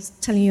your work, I was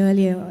telling you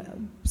earlier,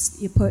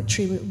 your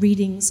poetry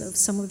readings of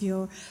some of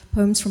your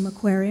poems from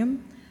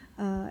Aquarium.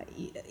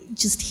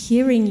 Just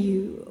hearing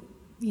you,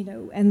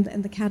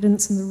 and the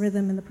cadence and the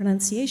rhythm and the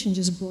pronunciation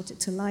just brought it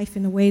to life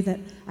in a way that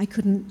I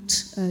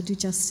couldn't do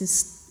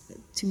justice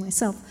to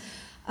myself.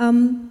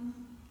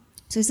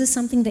 So is this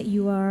something that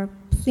you are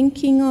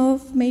thinking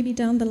of maybe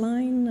down the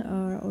line,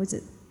 or is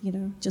it,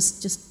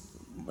 just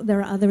there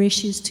are other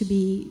issues to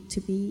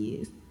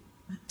be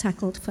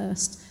tackled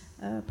first?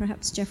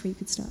 Perhaps Jeffrey, you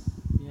could start.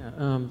 Yeah,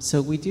 Yeah,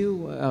 so we do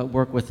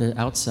work with an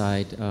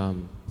outside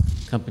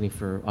company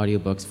for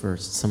audiobooks for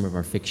some of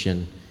our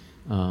fiction.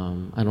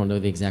 I don't know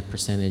the exact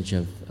percentage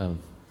of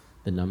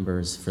the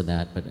numbers for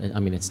that, but I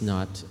mean it's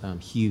not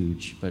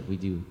huge, but we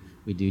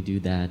do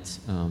that.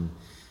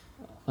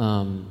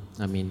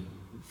 I mean,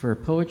 for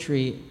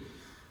poetry,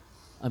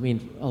 I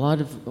mean a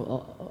lot of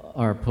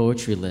our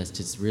poetry list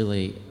is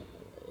really.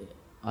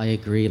 I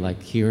agree.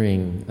 Like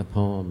hearing a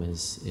poem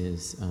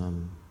is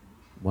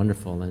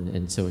wonderful,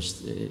 and so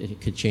it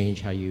could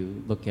change how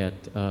you look at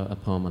a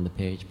poem on the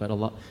page. But a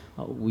lot,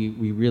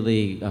 we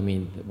really, I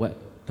mean, what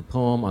the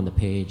poem on the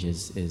page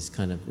is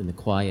kind of in the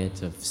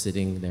quiet of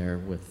sitting there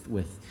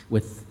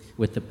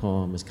with the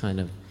poem is kind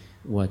of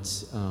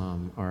what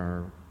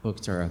our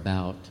books are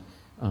about,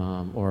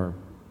 or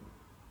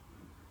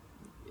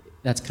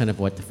that's kind of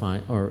what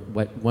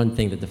one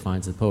thing that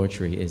defines the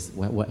poetry is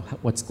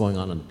what's going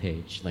on the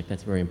page. Like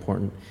that's very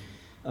important.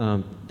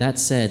 That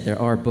said,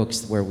 there are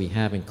books where we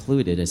have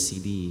included a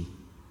CD,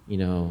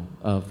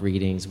 of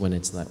readings when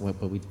it's like,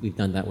 but we've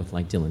done that with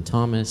like Dylan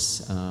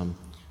Thomas.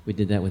 We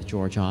did that with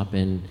George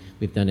Oppen.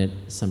 We've done it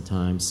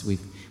sometimes. We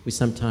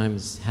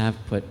sometimes have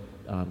put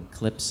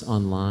clips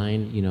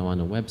online, on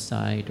a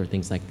website or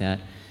things like that.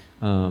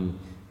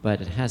 But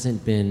it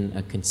hasn't been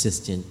a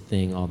consistent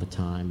thing all the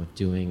time of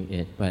doing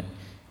it. But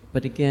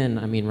again,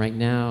 I mean, right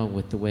now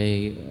with the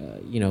way,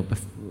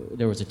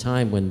 there was a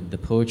time when the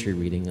poetry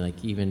reading,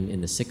 like even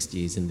in the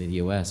 60s in the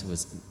U.S.,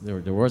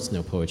 there was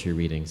no poetry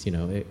readings,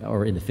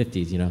 or in the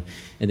 50s,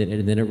 and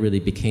then it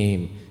really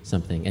became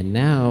something. And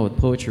now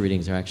poetry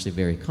readings are actually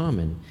very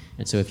common.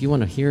 And so if you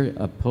want to hear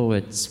a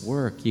poet's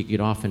work, you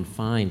could often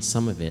find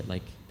some of it,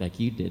 like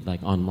you did,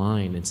 like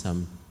online in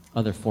some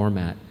other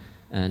format.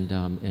 And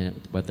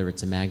whether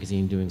it's a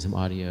magazine doing some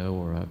audio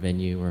or a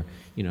venue or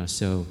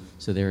so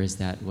there is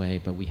that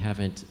way, but we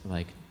haven't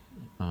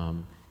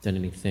done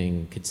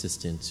anything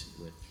consistent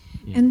with.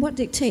 And what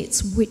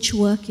dictates which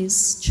work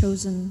is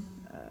chosen,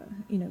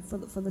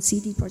 for the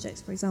CD projects,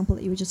 for example,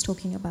 that you were just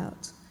talking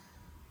about?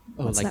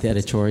 What's like the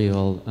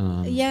editorial.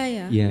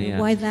 Yeah.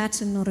 Why that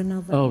and not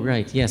another? Oh,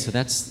 right. Yeah. So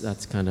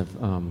that's kind of.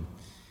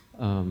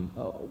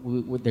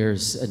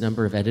 There's a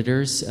number of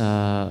editors.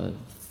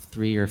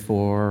 3 or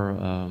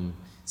 4,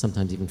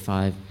 sometimes even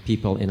 5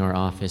 people in our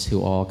office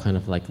who all kind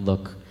of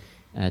look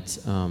at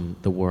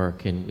the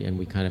work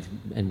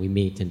and we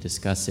meet and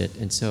discuss it.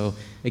 And so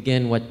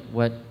again,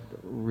 what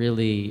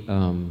really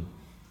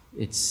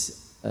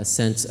it's a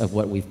sense of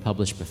what we've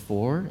published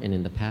before and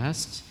in the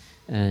past,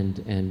 and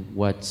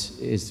what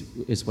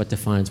is what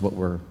defines what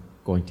we're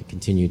going to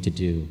continue to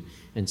do.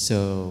 And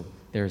so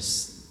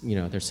there's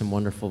some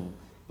wonderful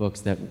books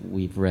that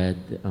we've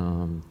read,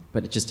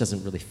 but it just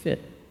doesn't really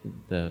fit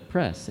the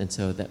press, and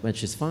so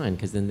which is fine,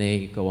 because then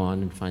they go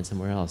on and find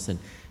somewhere else. And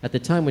at the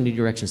time when New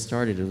Direction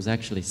started, it was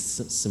actually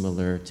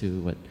similar to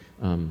what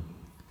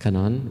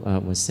Kanan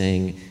was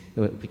saying,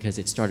 because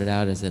it started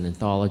out as an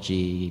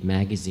anthology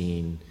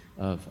magazine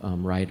of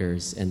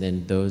writers, and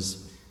then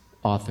those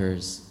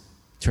authors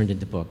turned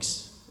into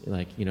books,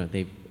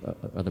 they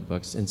other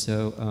books, and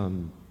so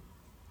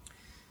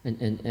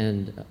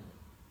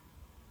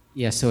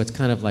yeah, so it's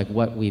kind of like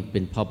what we've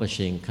been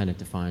publishing kind of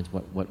defines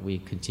what we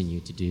continue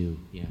to do.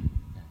 Yeah.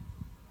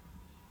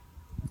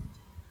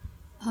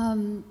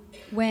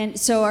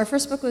 So our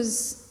first book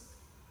was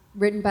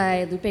written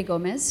by Lupe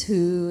Gomez,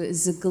 who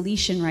is a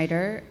Galician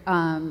writer.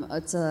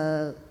 It's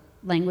a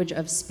language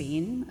of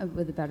Spain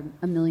with about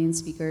 1 million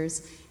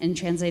speakers, and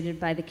translated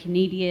by the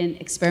Canadian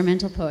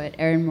experimental poet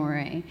Erin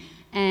Moray.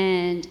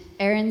 And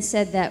Erin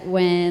said that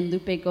when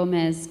Lupe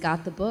Gomez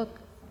got the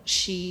book,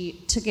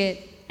 she took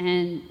it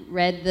and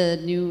read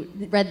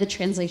the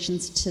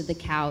translations to the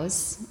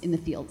cows in the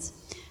fields.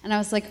 And I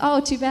was like, oh,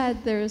 too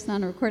bad there was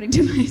not a recording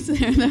device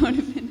there. That would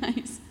have been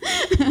nice.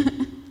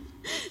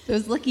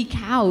 Those lucky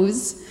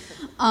cows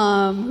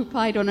who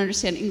probably don't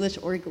understand English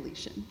or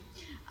Galician.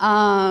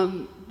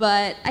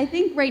 But I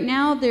think right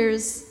now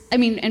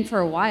and for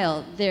a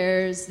while,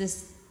 there's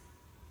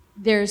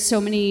so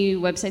many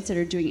websites that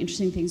are doing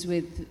interesting things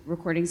with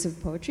recordings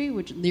of poetry,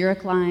 which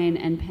Lyric Line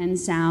and Pen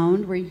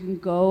Sound, where you can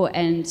go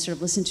and sort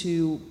of listen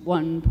to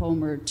one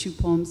poem or 2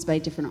 poems by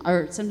different,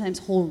 or sometimes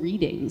whole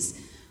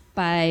readings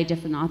by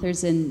different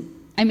authors. And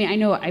I mean, I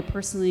know I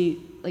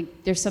personally,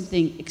 there's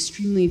something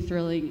extremely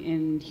thrilling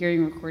in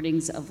hearing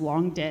recordings of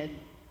long dead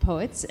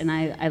poets, and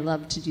I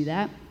love to do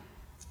that.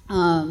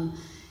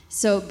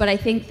 But I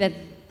think that,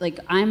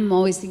 I'm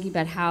always thinking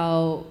about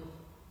how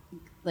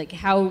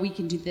we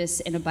can do this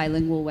in a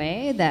bilingual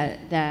way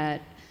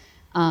that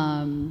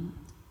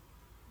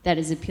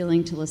is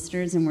appealing to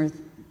listeners. And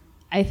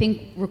I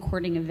think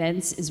recording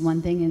events is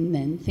one thing, and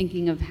then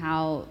thinking of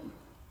how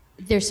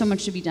there's so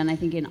much to be done, I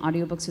think, in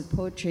audiobooks with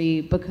poetry,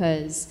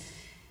 because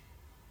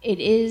it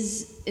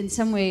is in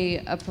some way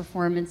a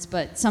performance,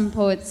 but some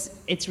poets,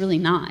 it's really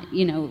not.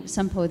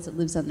 Some poets, it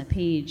lives on the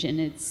page,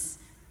 and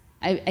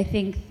I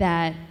think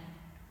that,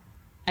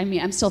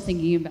 I'm still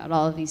thinking about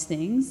all of these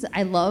things.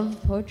 I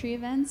love poetry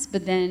events,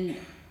 but then,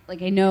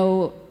 like I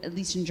know, at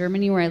least in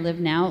Germany where I live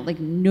now, like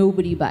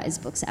nobody buys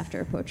books after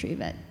a poetry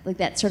event. Like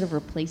that sort of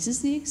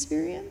replaces the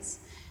experience.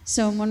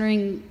 So I'm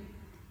wondering,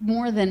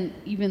 more than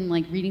even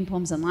like reading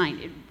poems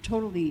online,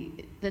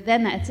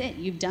 then that's it,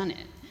 you've done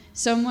it.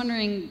 So I'm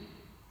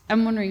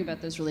wondering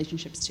about those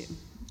relationships too.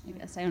 I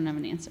guess I don't have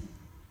an answer.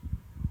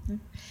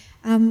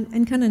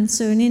 And Kanan,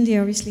 so in India,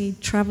 obviously,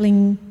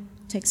 traveling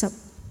takes up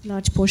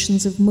large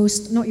portions of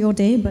most, not your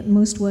day, but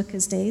most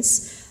workers' days.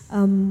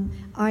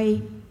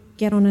 I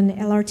get on an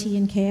LRT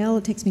in KL.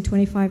 It takes me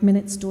 25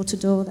 minutes door to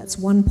door. That's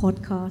one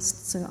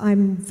podcast. So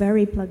I'm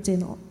very plugged in,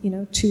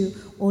 to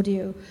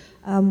audio.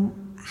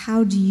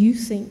 How do you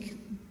think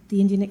the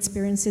Indian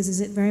experience is?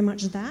 Is it very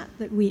much that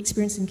we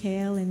experience in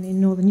KL and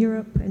in Northern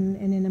Europe and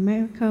in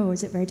America, or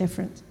is it very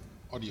different?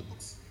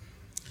 Audiobooks.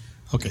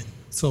 Okay,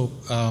 so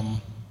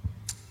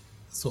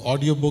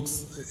audiobooks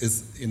is,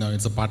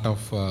 it's a part of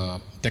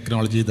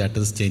technology that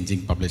is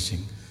changing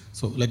publishing.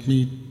 So let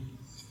me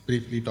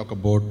briefly talk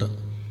about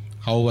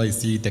how I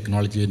see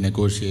technology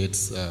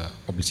negotiates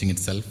publishing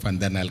itself, and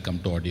then I'll come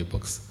to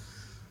audiobooks.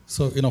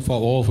 So, for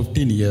over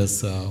 15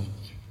 years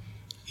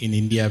in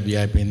India, we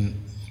have been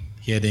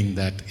hearing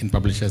that in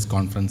publishers'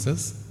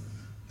 conferences,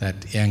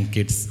 that young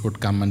kids would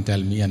come and tell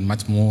me, and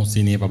much more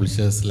senior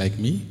publishers like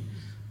me,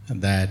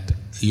 that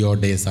your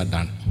days are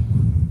done.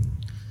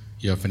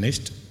 You're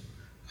finished.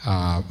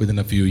 Within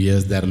a few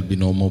years, there will be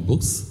no more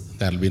books.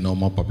 There will be no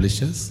more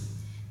publishers.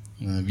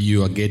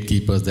 You are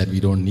gatekeepers that we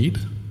don't need.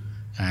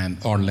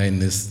 And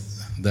online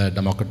is the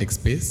democratic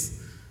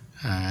space.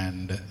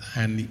 And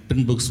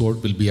print books will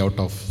be out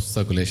of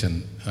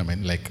circulation,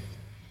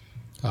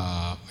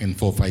 in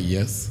 4 or 5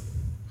 years.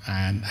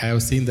 And I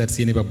have seen that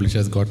senior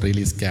publishers got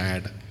really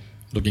scared,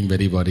 looking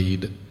very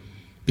worried.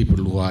 People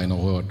who are,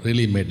 who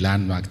really made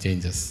landmark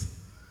changes.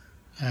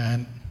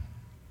 And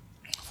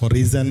for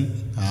reason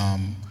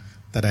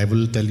that I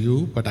will tell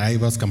you, but I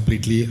was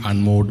completely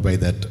unmoved by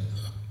that,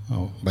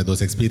 by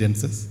those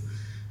experiences.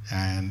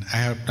 And I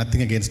have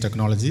nothing against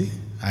technology.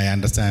 I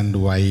understand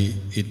why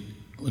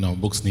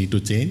books need to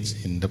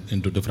change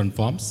into different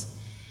forms.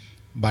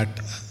 But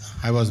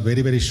I was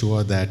very, very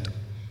sure that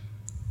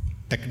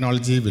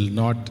technology will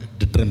not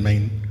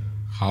determine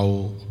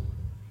how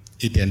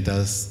it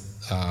enters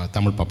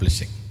Tamil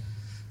publishing.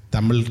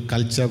 Tamil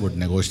culture would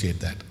negotiate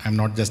that. I'm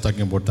not just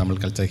talking about Tamil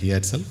culture here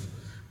itself.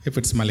 If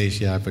it's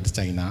Malaysia, if it's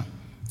China,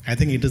 I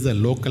think it is a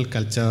local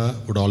culture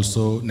would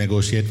also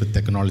negotiate with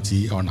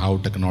technology on how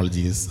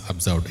technology is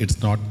observed. It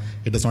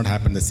does not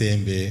happen the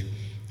same way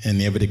in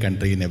every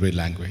country, in every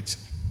language.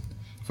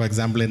 For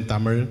example, in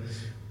Tamil,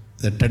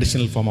 the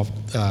traditional form of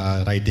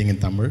writing in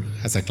Tamil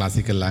as a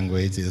classical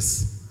language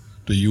is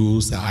to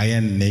use an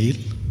iron nail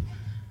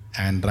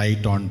and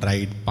write on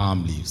dried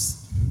palm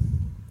leaves.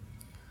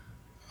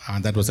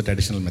 That was a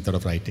traditional method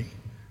of writing.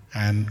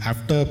 And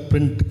after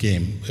print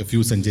came a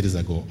few centuries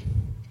ago,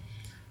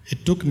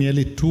 it took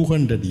nearly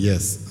 200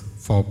 years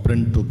for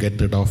print to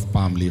get rid of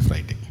palm leaf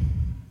writing.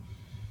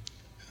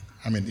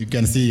 I mean, you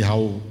can see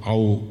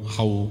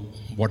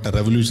what a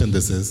revolution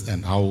this is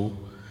and how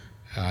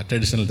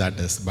traditional that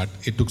is. But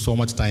it took so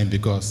much time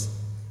because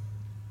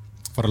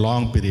for a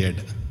long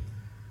period,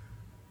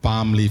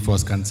 palm leaf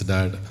was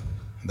considered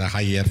the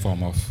higher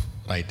form of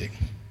writing,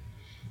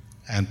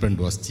 and print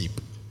was cheap,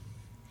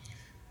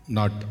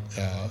 not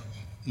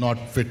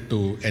fit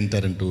to enter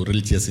into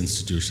religious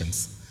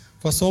institutions.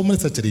 For so many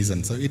such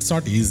reasons. So it's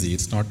not easy.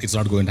 It's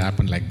not going to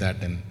happen like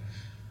that. And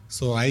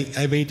so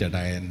I waited.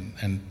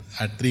 And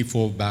at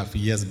 3-4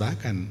 years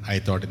back, and I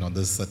thought,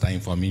 this is a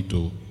time for me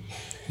to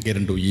get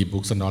into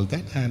ebooks and all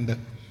that. And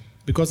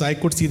because I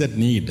could see that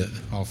need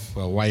of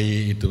why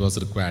it was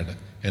required.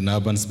 In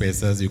urban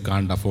spaces, you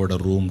can't afford a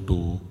room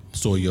to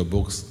store your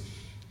books.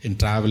 In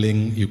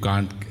traveling, you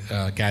can't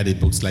carry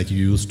books like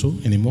you used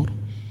to anymore.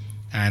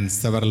 And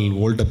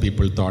several older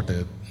people thought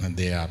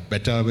they are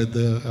better with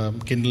the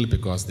Kindle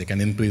because they can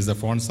increase the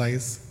font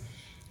size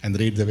and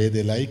read the way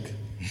they like.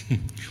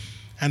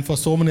 And for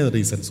so many other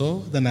reasons. So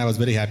then I was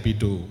very happy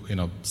to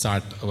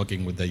start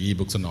working with the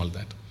ebooks and all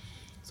that.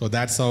 So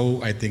that's how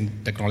I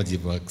think technology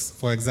works.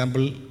 For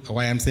example,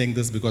 why I'm saying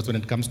this, because when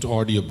it comes to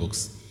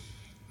audiobooks,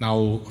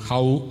 now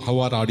how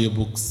are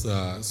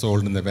audiobooks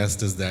sold in the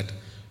West is that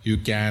you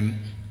can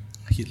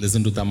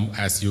listen to them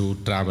as you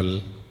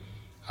travel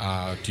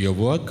to your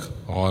work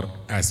or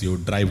as you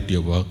drive to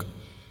your work.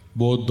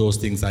 Both those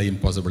things are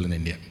impossible in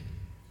India.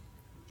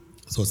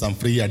 So some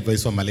free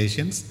advice for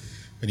Malaysians: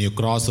 when you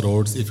cross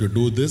roads, if you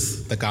do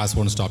this, the cars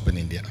won't stop in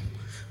India.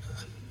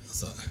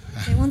 So,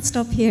 they won't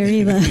stop here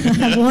either.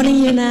 I'm warning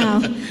you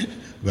now.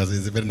 Because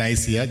it's very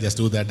nice here, just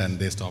do that and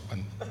they stop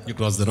and you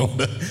cross the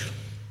road.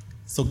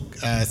 So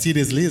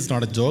seriously, it's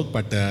not a joke,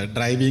 but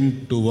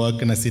driving to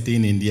work in a city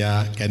in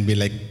India can be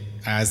like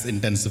as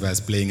intensive as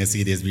playing a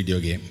serious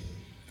video game.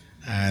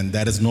 And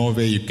there is no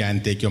way you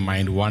can take your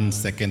mind 1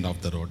 second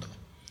off the road.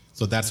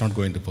 So that's not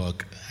going to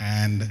work.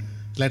 And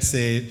let's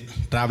say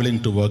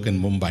traveling to work in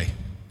Mumbai.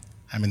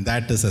 I mean,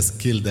 that is a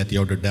skill that you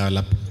have to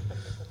develop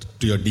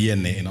to your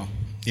DNA,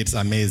 It's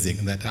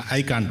amazing that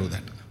I can't do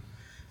that.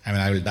 I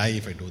mean, I will die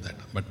if I do that.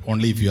 But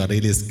only if you are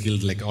really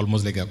skilled, like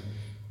almost like a,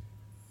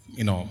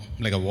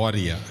 like a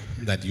warrior,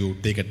 that you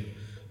take a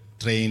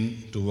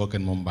train to work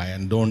in Mumbai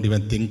and don't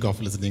even think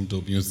of listening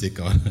to music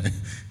or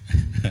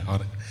or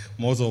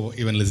more so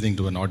even listening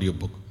to an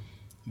audiobook.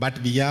 But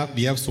we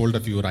have sold a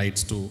few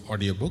rights to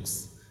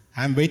audiobooks.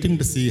 I'm waiting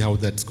to see how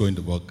that's going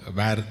to work.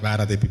 Where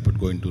are the people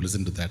going to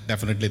listen to that?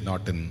 Definitely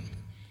not in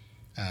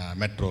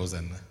metros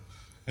and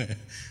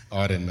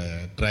or in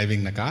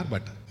driving a car,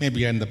 but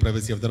maybe in the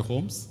privacy of their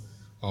homes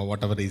or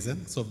whatever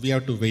reason. So we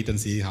have to wait and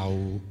see how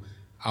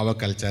our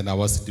culture and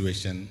our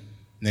situation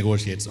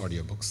negotiates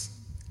audiobooks.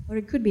 Or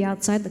it could be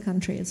outside the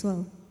country as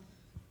well.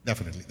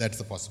 Definitely, that's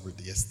a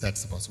possibility. Yes,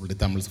 that's a possibility.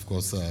 Tamils, of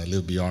course,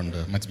 live beyond,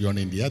 much beyond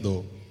India,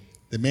 though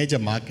the major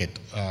market,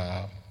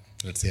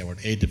 let's say about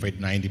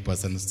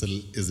 85-90%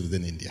 still is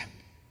within India.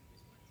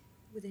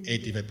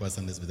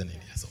 85% is within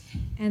India. So.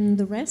 And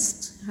the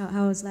rest,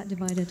 how is that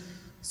divided?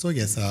 So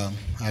yes,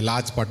 a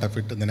large part of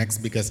it, the next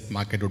biggest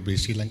market would be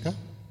Sri Lanka,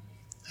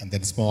 and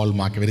then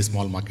very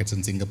small markets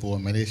in Singapore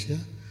and Malaysia,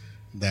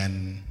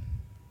 then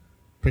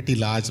pretty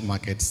large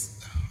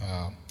markets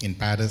in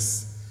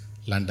Paris,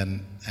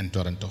 London, and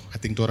Toronto. I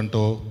think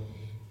Toronto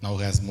now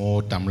has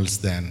more Tamils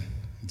than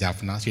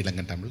Jaffna, Sri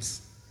Lankan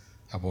Tamils,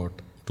 about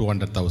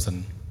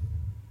 200,000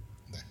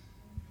 there.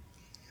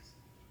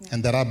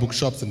 And there are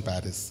bookshops in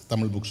Paris,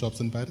 Tamil bookshops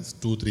in Paris,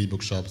 2-3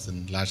 bookshops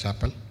in La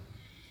Chapelle,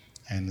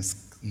 and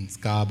in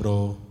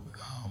Scarborough,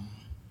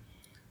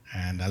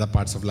 and other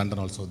parts of London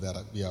also.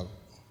 We have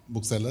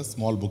booksellers,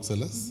 small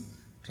booksellers,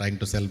 trying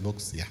to sell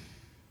books. Yeah.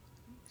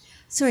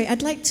 Sorry,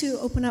 I'd like to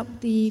open up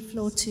the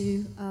floor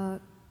to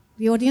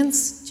the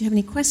audience. Do you have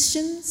any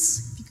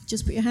questions? If you could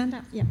just put your hand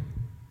up. Yeah.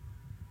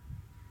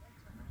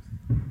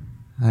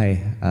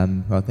 Hi.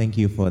 Well, thank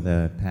you for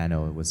the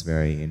panel. It was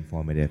very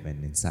informative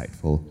and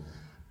insightful.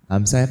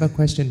 So I have a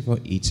question for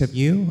each of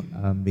you,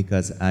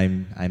 because I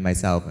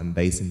myself am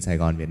based in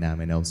Saigon,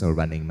 Vietnam, and also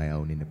running my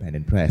own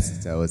independent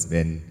press. So it's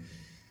been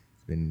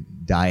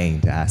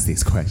dying to ask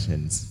these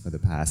questions for the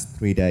past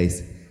 3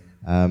 days.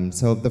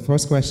 So the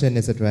first question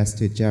is addressed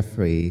to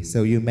Jeffrey.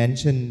 So you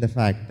mentioned the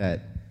fact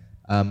that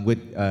with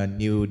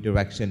New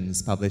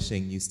Directions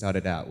Publishing, you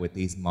started out with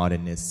these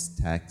modernist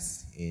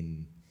texts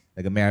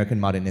like American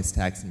modernist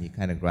texts, and you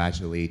kind of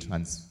gradually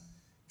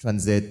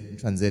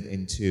transit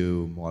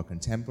into more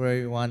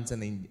contemporary ones.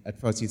 And then at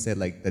first you said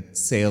like the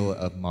sale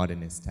of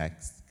modernist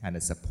texts kind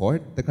of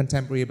support the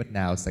contemporary, but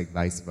now it's like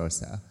vice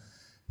versa.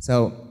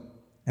 So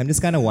I'm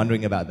just kind of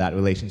wondering about that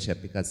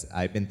relationship, because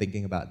I've been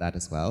thinking about that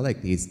as well,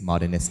 like these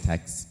modernist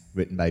texts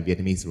written by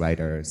Vietnamese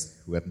writers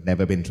who have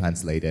never been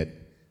translated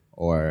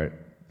or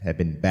have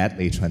been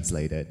badly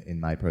translated in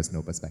my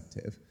personal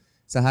perspective.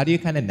 So how do you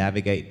kind of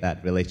navigate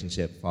that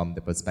relationship from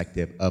the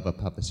perspective of a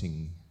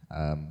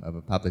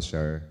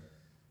publisher,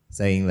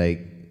 saying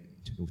like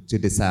to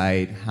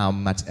decide how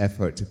much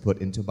effort to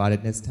put into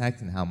modernist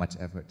text and how much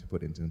effort to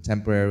put into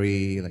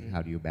contemporary, like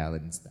how do you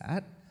balance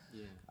that?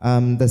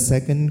 Yeah. The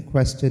second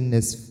question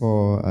is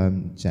for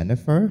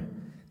Jennifer.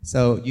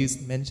 So you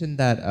mentioned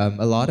that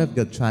a lot of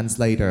the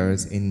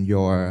translators in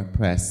your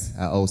press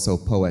are also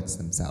poets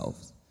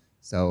themselves.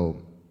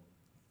 So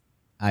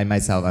I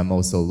myself am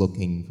also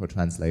looking for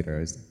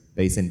translators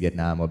based in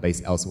Vietnam or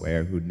based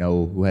elsewhere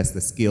who has the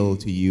skill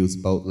to use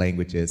both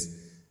languages,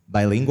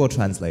 bilingual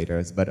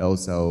translators, but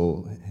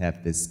also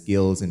have the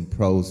skills in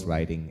prose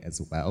writing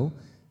as well.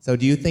 So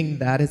do you think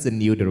that is a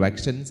new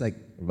direction, like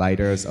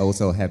writers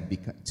also have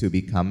to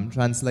become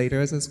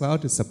translators as well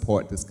to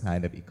support this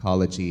kind of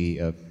ecology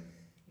of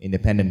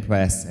independent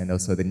press and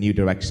also the new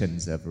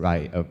directions of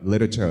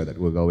literature that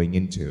we're going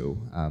into,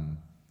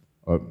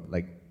 or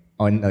like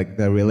on like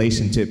the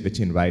relationship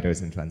between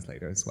writers and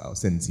translators as well,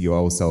 since you're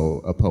also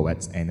a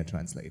poet and a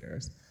translator.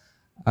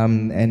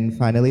 And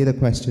finally, the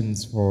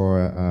questions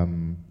for,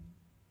 I'm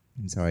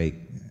sorry,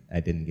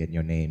 I didn't get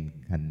your name,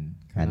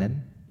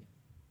 Kanan?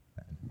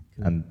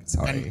 I'm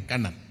sorry.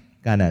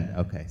 Kanan,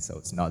 okay, so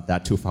it's not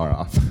that too far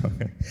off.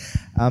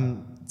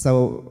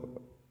 So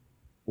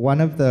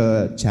one of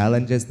the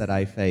challenges that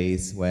I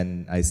face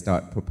when I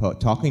start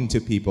talking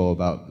to people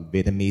about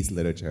Vietnamese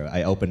literature,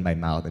 I open my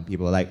mouth and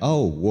people are like,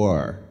 oh,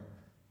 war,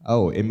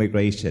 oh,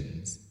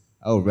 immigrations,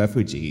 oh,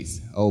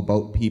 refugees, oh,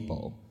 boat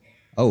people,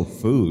 oh,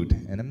 food.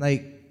 And I'm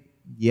like,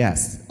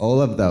 yes,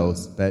 all of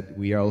those, but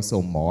we are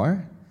also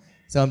more.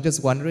 So I'm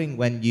just wondering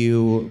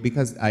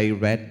because I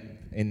read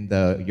in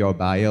your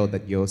bio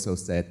that you also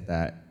said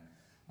that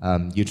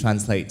you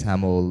translate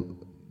Tamil,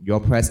 your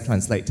press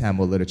translate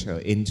Tamil literature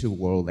into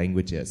world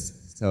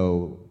languages.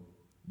 So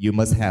you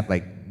must have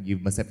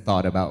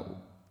thought about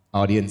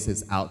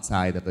audiences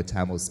outside of the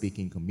Tamil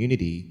speaking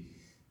community.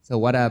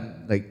 So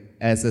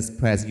as a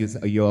press,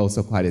 you're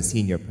also quite a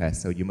senior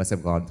press, so you must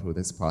have gone through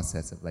this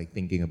process of like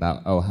thinking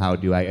about, oh, how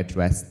do I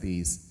address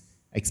these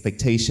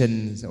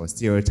expectations or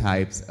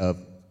stereotypes of,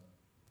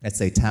 let's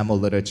say, Tamil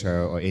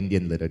literature or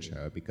Indian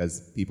literature,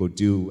 because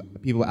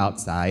people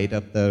outside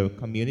of the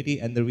community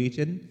and the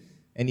region,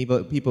 and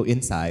even people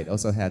inside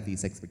also have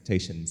these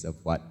expectations of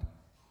what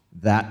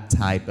that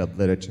type of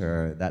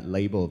literature, that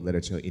label of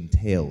literature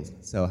entails.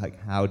 So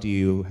like, how do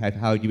you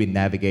been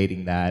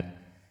navigating that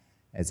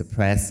as a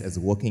press, as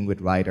working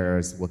with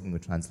writers, working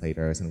with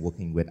translators, and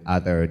working with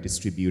other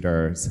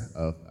distributors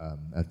of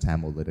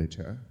Tamil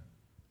literature?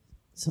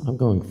 So I'm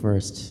going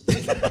first.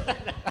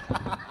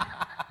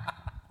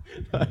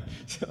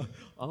 So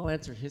I'll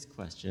answer his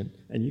question,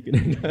 and you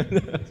can.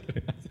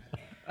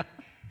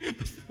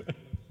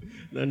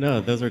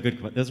 No, those are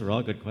good. Those are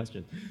all good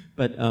questions.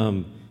 But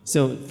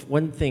so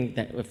one thing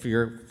that for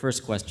your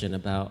first question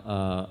about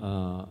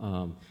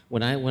a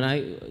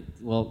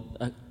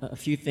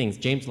few things.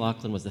 James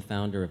Laughlin was the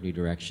founder of New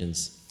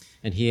Directions,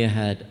 and he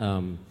had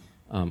a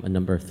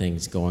number of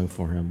things going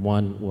for him.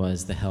 One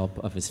was the help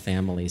of his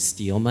family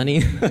steal money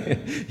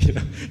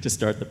to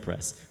start the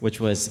press, which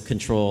was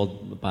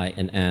controlled by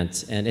an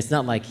aunt. And it's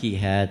not like he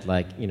had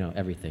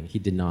everything. He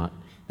did not.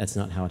 That's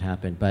not how it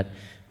happened. But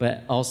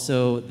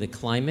also the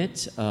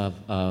climate of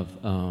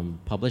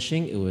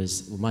publishing, it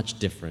was much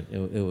different.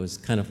 It was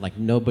kind of like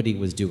nobody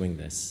was doing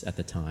this at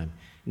the time.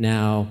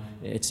 Now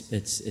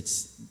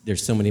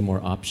there's so many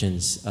more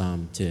options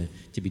to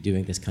be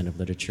doing this kind of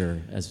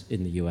literature as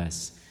in the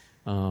U.S.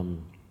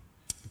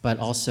 But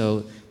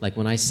also, like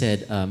when I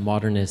said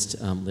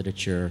modernist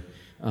literature,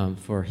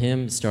 for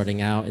him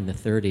starting out in the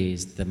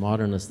 30s, the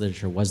modernist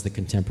literature was the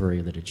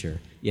contemporary literature.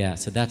 Yeah,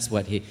 so that's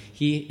what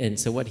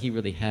so what he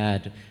really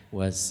had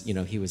was,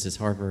 he was his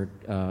Harvard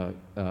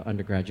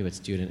undergraduate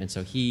student, and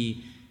so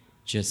he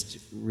just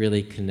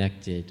really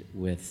connected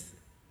with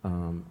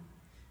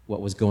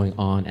what was going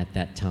on at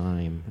that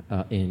time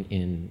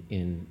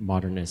in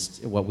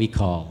modernist, what we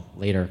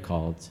later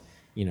called,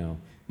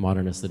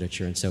 modernist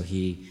literature. And so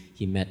he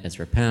met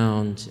Ezra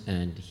Pound,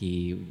 and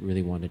he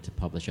really wanted to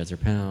publish Ezra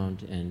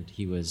Pound, and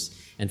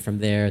from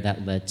there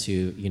that led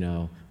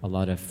to a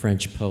lot of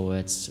French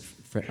poets,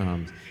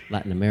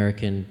 Latin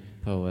American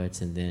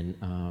poets, and then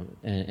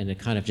and it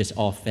kind of just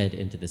all fed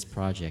into this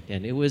project.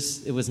 And it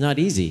was not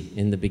easy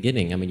in the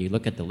beginning. I mean, you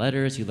look at the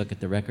letters, you look at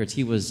the records.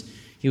 He was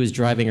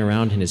driving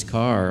around in his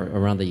car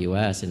around the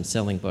U.S. and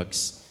selling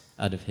books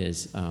out of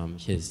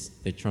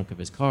the trunk of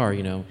his car,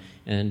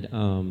 and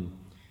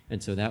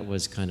so that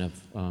was kind of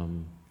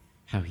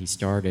how he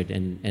started.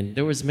 And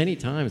there was many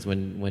times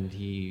when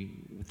he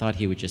thought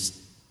he would just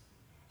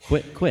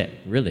quit,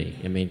 really.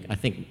 I mean, I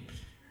think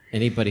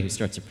anybody who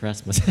starts a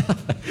press must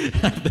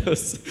have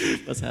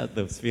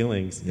those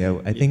feelings. Yeah,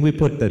 I think we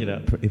put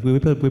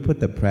we put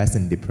the press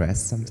in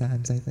depressed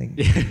sometimes, I think.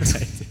 Yeah,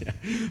 right, yeah.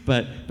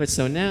 But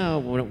so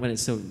now,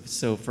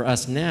 so for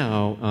us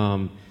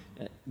now,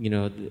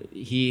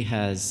 he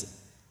has,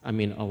 a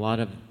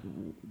lot of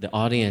the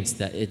audience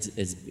that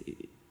is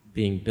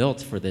being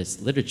built for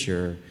this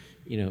literature,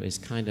 is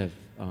kind of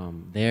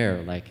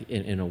there, like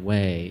in a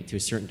way, to a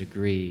certain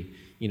degree.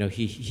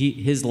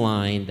 His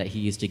line that he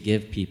used to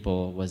give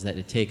people was that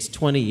it takes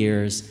 20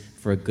 years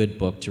for a good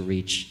book to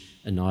reach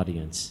an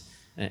audience.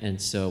 And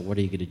so what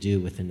are you going to do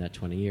within that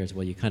 20 years?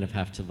 Well, you kind of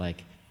have to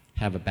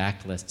have a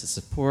backlist to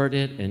support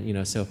it. And,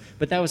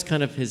 but that was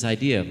kind of his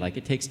idea of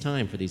it takes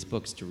time for these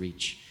books to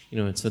reach,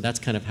 and so that's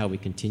kind of how we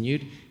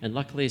continued. And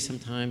luckily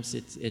sometimes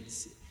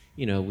it's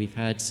we've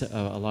had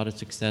a lot of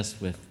success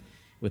with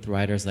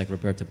writers like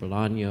Roberto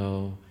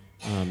Bolaño,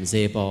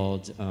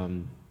 Sebald,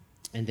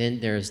 and then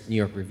there's New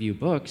York Review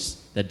Books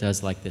that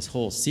does this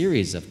whole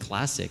series of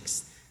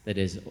classics that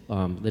is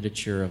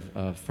literature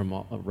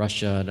from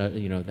Russia,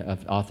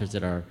 of authors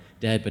that are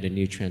dead but in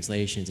new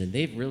translations, and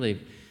they've really,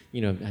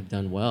 have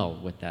done well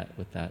with that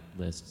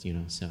list,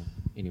 So,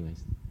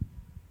 anyways.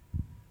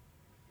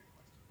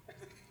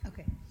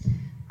 Okay.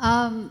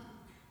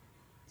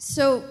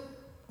 So,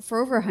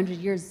 for over 100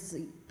 years,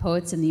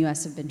 poets in the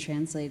U.S. have been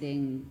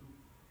translating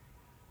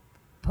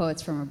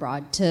poets from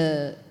abroad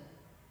to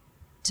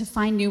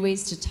find new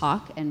ways to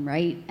talk and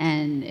write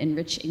and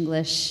enrich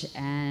English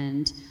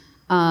and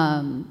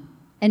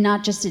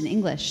not just in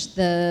English.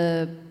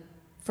 The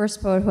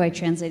first poet who I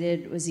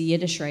translated was a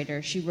Yiddish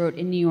writer. She wrote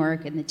in New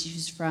York, and she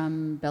was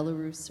from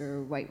Belarus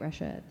or White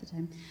Russia at the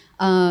time.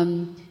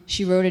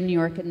 She wrote in New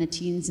York in the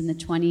teens and the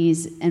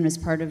 20s and was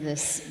part of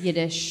this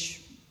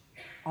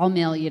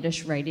all-male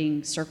Yiddish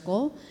writing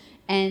circle.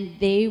 And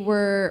they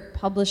were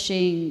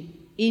publishing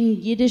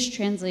in Yiddish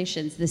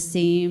translations the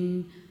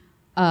same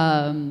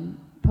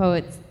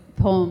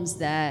poems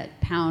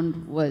that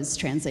Pound was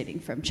translating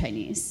from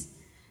Chinese.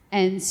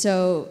 And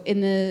so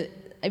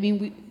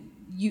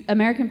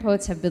American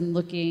poets have been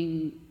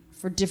looking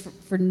for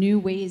new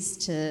ways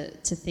to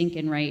think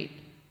and write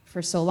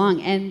for so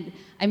long. And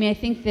I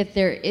think that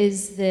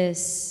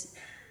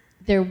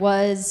there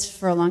was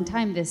for a long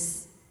time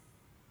this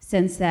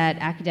sense that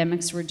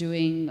academics were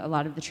doing a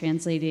lot of the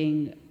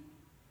translating,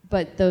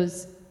 but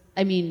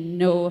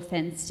no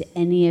offense to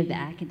any of the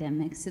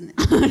academics in the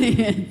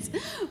audience,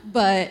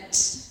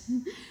 but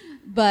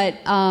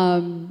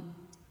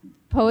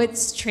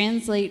poets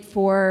translate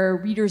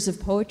for readers of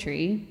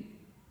poetry,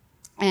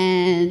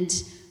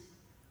 and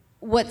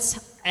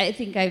what's I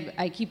think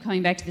I keep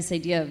coming back to this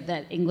idea of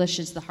that English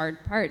is the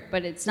hard part,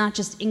 but it's not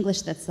just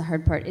English that's the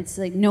hard part. It's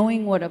like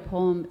knowing what a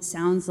poem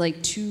sounds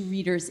like to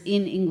readers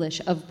in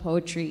English of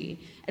poetry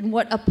and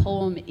what a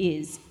poem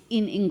is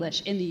in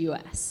English in the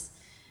US.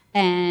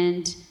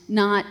 And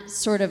not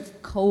sort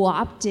of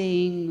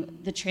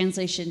co-opting the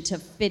translation to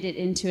fit it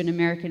into an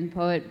American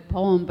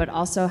poem, but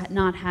also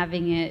not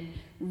having it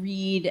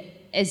read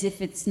as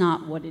if it's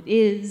not what it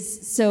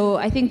is. So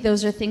I think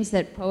those are things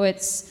that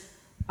poets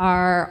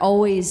are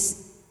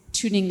always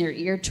tuning their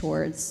ear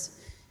towards.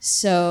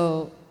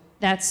 So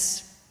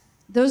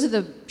those are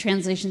the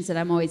translations that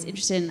I'm always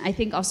interested in. I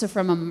think also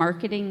from a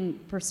marketing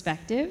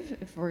perspective,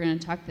 if we're going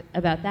to talk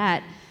about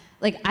that,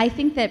 like I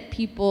think that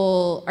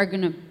people are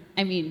going to,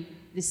 I mean,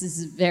 this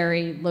is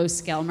very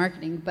low-scale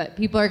marketing, but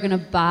people are going to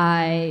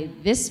buy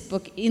this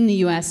book in the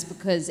US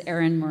because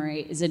Erin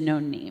Murray is a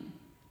known name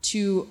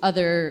to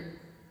other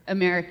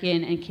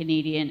American and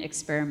Canadian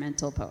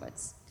experimental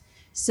poets.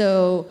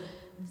 So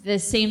the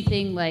same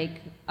thing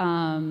like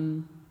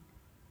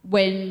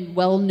when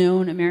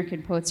well-known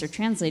American poets are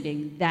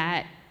translating,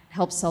 that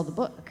helps sell the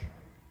book.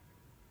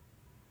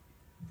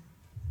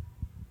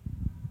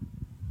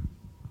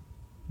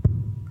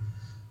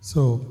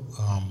 So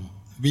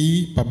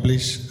we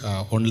publish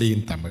only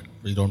in Tamil.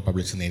 We don't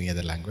publish in any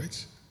other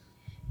language.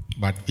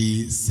 But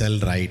we sell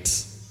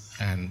rights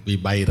and we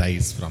buy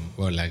rights from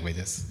world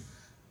languages.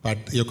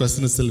 But your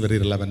question is still very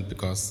relevant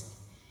because,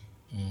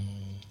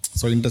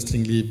 so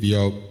interestingly, we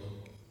have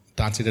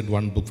translated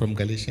one book from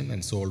Galician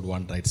and sold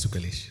one rights to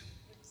Galician.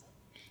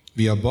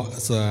 We have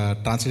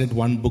translated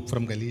one book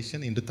from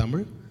Galician into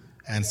Tamil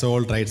and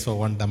sold rights for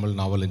one Tamil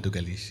novel into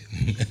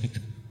Galician.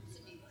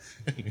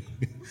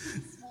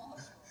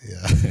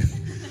 Yeah.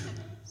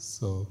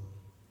 So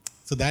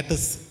that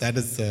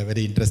is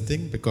very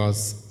interesting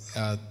because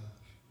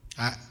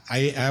I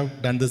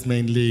have done this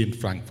mainly in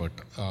Frankfurt,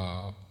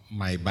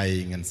 my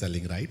buying and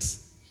selling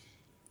rights.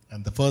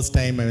 And the first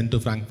time I went to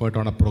Frankfurt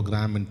on a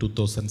program in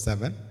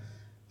 2007,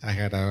 I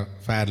had a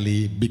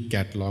fairly big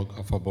catalog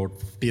of about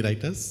 50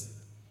 writers.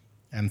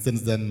 And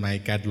since then, my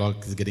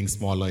catalog is getting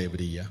smaller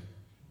every year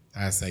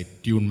as I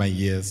tune my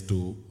ears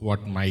to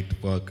what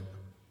might work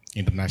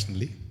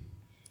internationally.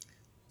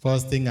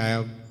 First thing I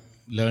have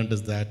learned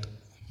is that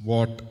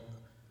what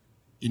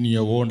in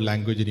your own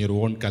language, in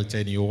your own culture,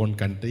 in your own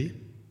country,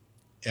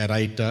 a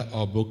writer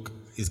or book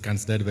is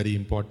considered very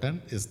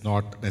important is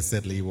not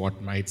necessarily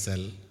what might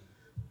sell,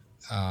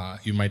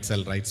 you might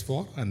sell rights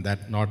for, and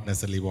that not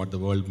necessarily what the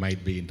world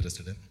might be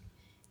interested in,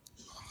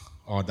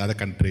 or the other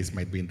countries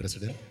might be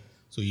interested in.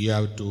 So you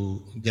have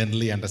to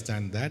generally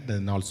understand that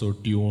and also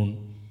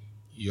tune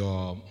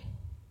your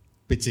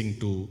pitching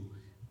to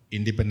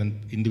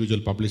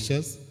individual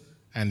publishers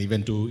and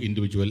even to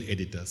individual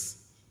editors.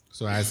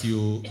 So as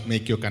you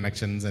make your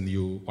connections and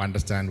you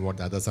understand what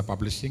the others are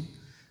publishing,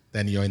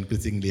 then you're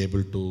increasingly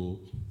able to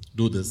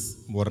do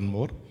this more and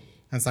more.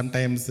 And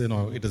sometimes,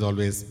 it is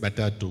always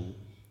better to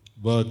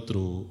work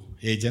through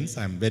agents.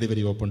 I'm very,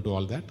 very open to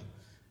all that.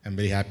 I'm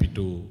very happy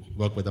to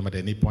work with them at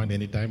any point,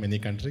 any time, any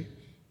country,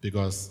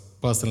 because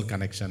personal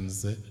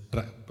connections,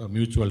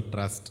 mutual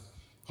trust,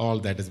 all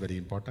that is very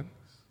important.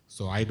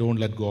 So I don't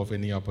let go of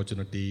any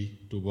opportunity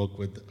to work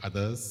with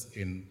others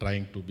in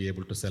trying to be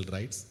able to sell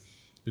rights,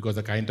 because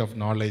the kind of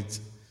knowledge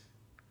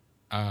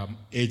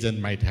agent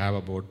might have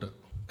about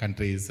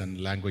countries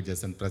and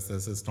languages and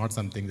presses is not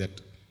something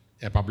that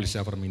a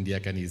publisher from India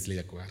can easily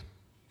acquire.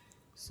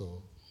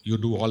 So you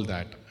do all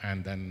that,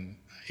 and then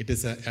I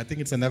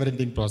think it's a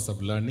never-ending process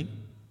of learning.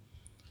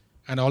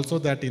 And also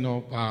that,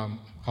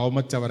 how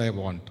much ever I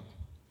want,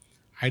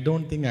 I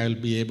don't think I will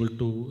be able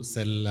to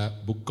sell a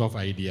book of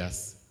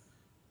ideas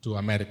to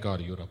America or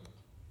Europe.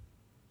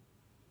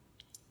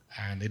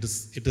 And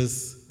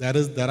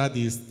there are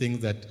these things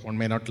that one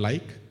may not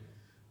like,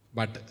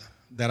 but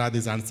there are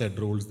these unsaid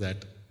rules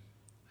that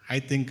I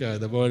think I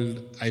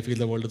feel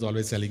the world is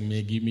always telling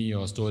me, give me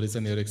your stories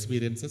and your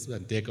experiences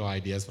and take our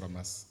ideas from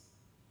us.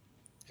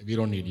 We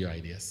don't need your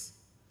ideas.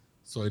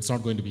 So it's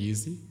not going to be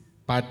easy,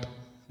 but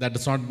that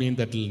does not mean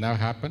that it will never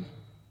happen.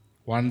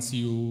 Once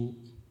you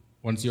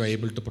are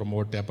able to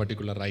promote a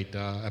particular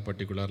writer, a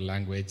particular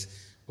language,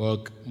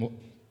 work,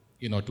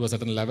 to a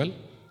certain level,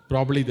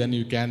 probably then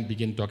you can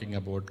begin talking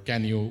about,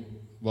 can you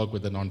work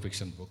with a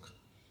non-fiction book?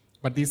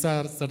 But these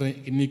are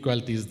certain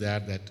inequalities there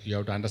that you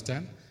have to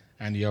understand,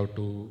 and you have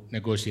to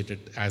negotiate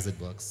it as it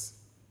works.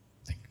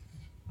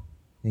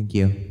 Thank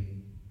you.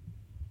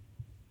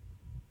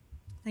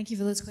 Thank you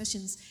for those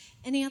questions.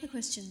 Any other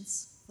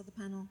questions for the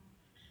panel?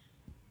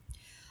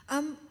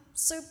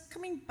 So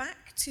coming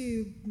back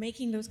to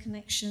making those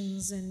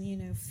connections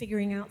and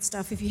figuring out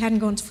stuff. If you hadn't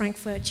gone to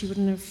Frankfurt, you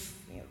wouldn't have,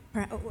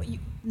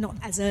 not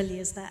as early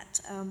as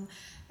that,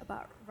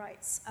 about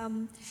rights.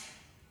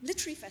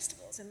 Literary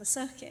festivals in the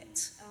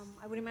circuit.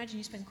 I would imagine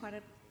you spend quite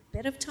a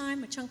bit of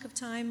time, a chunk of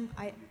time.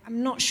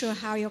 I'm not sure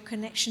how your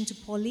connection to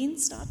Pauline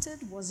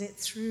started. Was it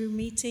through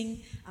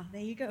meeting?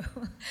 There you go.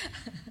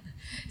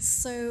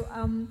 So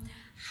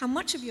how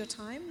much of your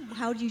time,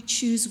 how do you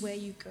choose where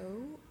you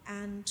go,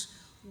 and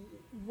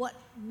what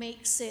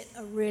makes it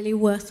a really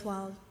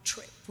worthwhile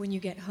trip when you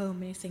get home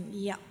and you think,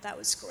 yeah, that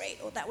was great,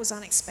 or that was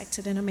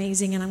unexpected and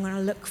amazing, and I'm going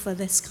to look for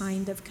this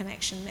kind of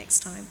connection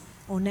next time,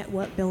 or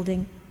network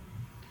building?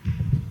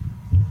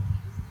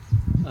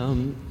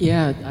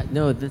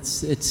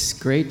 It's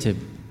great to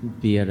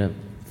be at a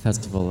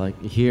festival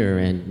like here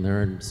and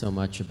learn so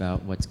much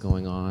about what's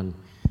going on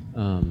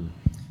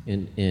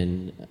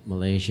in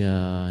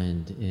Malaysia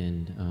and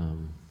in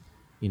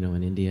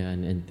India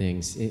and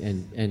things.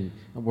 And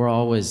we're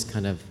always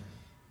kind of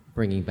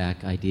bringing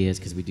back ideas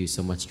because we do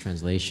so much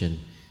translation.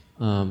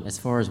 As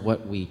far as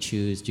what we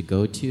choose to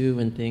go to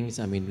and things,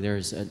 I mean,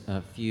 there's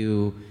a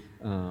few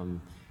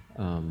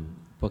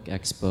book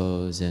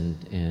expos and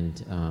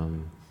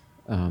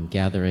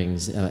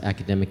gatherings,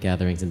 academic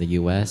gatherings in the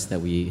U.S. that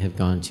we have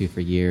gone to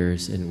for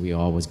years, and we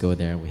always go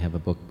there. We have a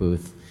book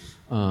booth.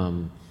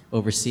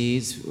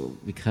 Overseas,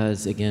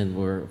 because again,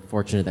 we're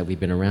fortunate that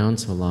we've been around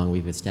so long,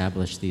 we've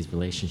established these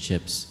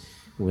relationships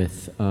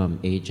with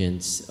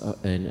agents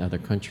in other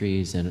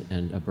countries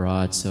and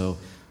abroad. So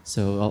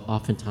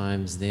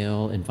oftentimes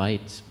they'll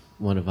invite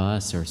one of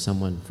us or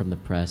someone from the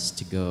press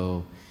to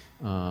go.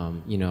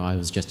 I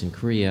was just in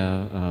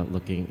Korea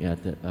looking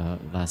at the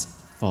last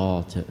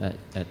fall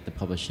at the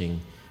publishing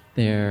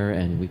there,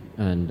 and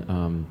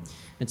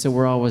so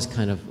we're always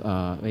kind of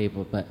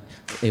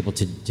able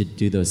to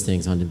do those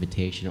things on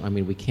invitation. I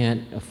mean, we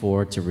can't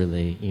afford to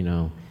really,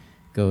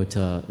 go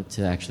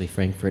to actually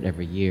Frankfurt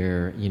every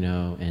year,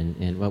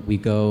 and what we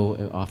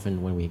go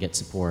often when we get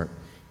support,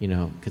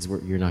 because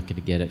you're not going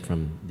to get it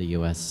from the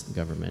U.S.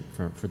 government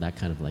for that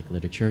kind of like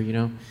literature,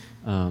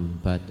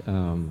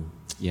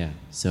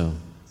 so.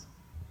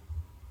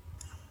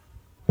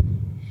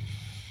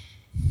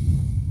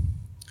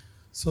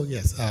 So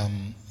yes,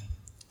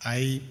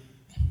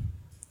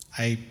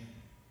 I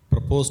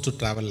propose to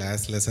travel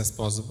as less as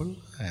possible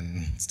and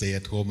stay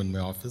at home in my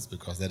office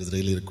because that is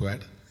really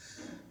required.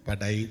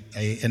 But I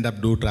end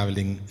up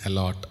traveling a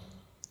lot.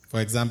 For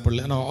example,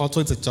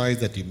 also it's a choice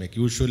that you make.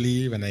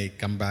 Usually when I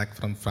come back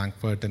from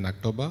Frankfurt in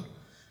October,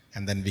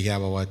 and then we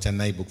have our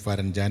Chennai book fair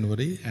in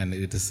January, and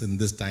it is in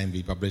this time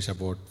we publish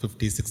about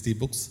 50, 60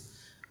 books.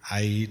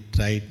 I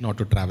try not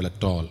to travel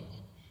at all,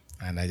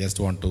 and I just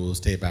want to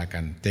stay back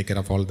and take care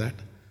of all that.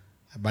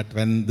 But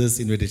when this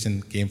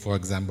invitation came, for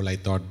example, I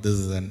thought this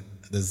is an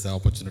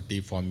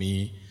opportunity for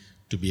me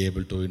to be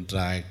able to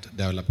interact,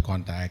 develop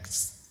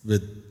contacts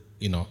with,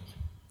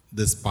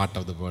 this part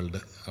of the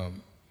world.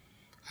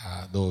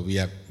 Though we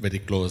are very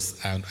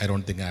close, and I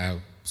don't think I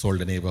have sold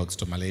any works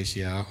to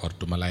Malaysia or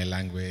to Malay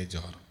language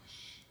or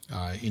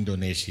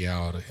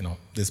Indonesia or,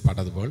 this part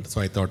of the world.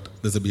 So I thought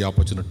this would be an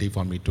opportunity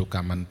for me to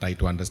come and try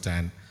to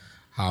understand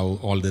how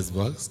all this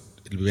works.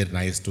 It will be very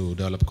nice to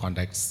develop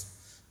contacts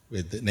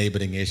with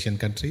neighboring Asian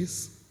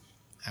countries,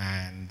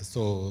 and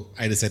so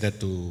I decided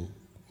to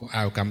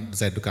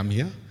come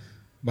here.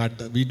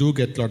 But we do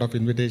get a lot of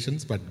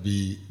invitations, but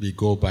we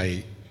go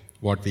by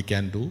what we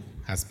can do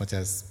as much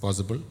as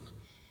possible.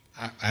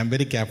 I'm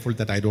very careful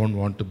that I don't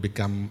want to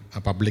become a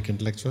public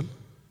intellectual.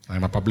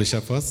 I'm a publisher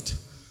first,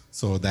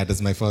 so that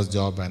is my first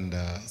job, and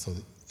so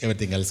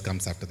everything else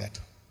comes after that.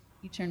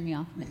 You turned me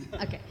off.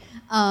 Okay.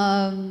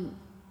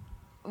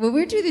 When we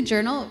were doing the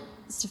journal,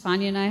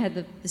 Stefania and I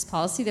had this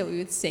policy that we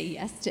would say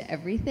yes to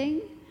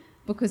everything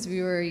because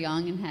we were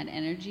young and had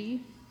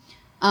energy.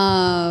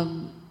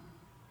 Now,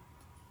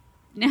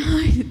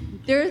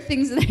 there are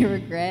things that I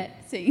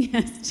regret saying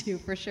yes to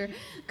for sure,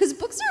 because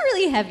books are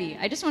really heavy.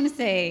 I just want to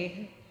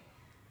say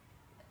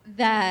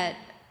that,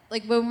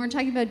 like, when we're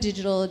talking about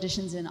digital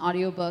editions and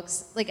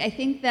audiobooks, like, I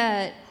think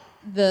that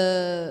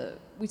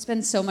we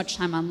spend so much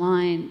time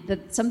online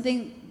that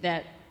something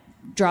that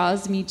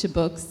draws me to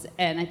books,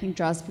 and I think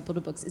draws people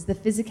to books, is the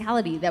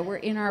physicality that we're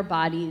in our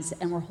bodies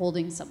and we're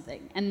holding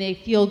something, and they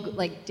feel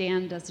like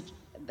Dan does.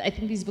 I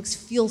think these books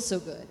feel so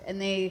good, and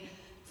they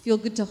feel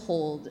good to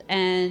hold,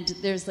 and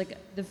there's like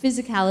the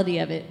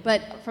physicality of it.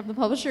 But from the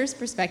publisher's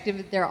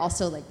perspective, they're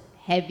also like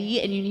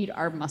heavy, and you need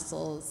our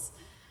muscles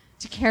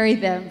to carry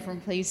them from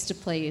place to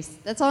place.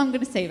 That's all I'm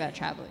going to say about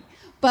traveling.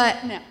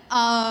 But no,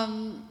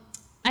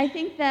 I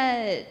think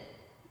that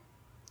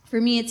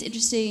for me, it's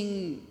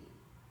interesting,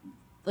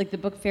 like the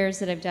book fairs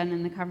that I've done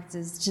and the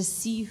conferences, to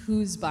see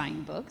who's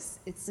buying books.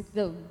 It's like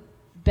the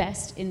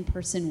best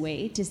in-person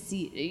way to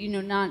see,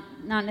 not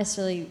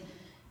necessarily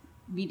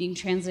meeting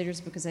translators,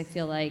 because I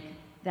feel like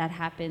that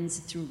happens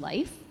through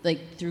life,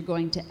 like through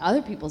going to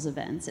other people's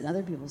events and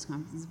other people's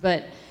conferences,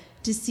 but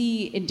to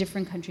see in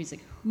different countries,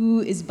 like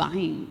who is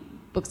buying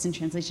books in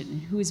translation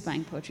and who is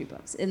buying poetry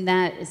books. And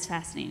that is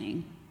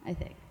fascinating, I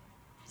think.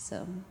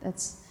 So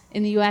that's,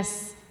 in the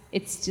US,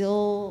 it's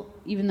still,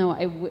 even though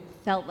I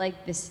felt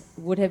like this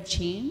would have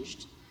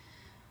changed,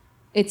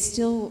 it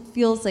still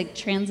feels like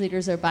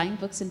translators are buying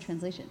books in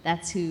translation.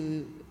 That's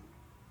who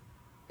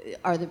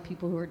are the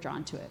people who are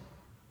drawn to it.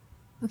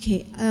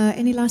 Okay,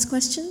 any last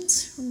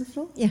questions from the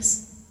floor?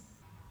 Yes.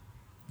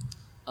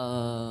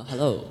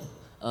 Hello,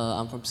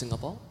 I'm from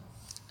Singapore.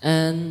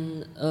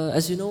 And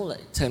as you know,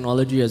 like,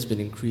 technology has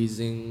been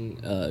increasing,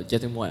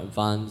 getting more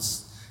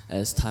advanced,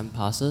 as time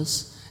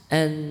passes.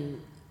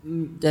 And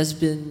there's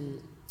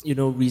been,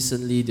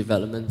 recently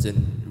developments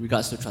in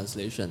regards to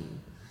translation,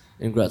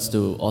 in regards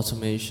to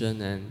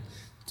automation, and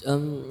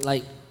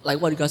like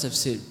what you guys have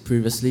said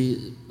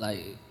previously,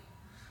 like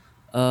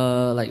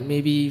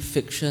maybe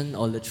fiction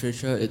or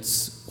literature,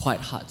 it's quite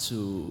hard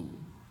to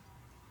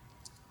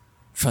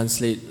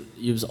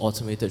use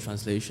automated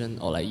translation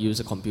or like use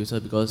a computer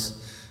because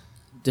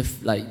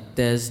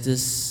there's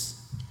this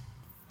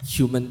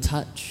human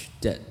touch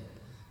that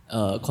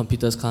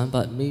computers can't,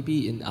 but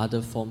maybe in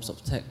other forms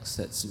of text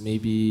that's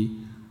maybe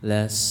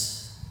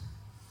less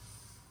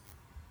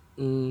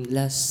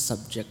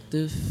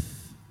subjective.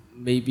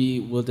 Maybe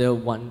will there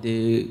one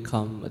day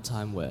come a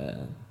time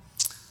where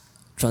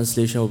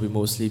translation will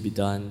mostly be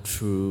done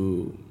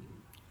through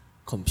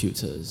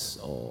computers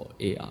or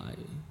AI?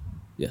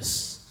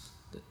 Yes.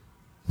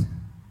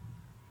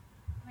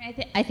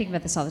 I think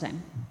about this all the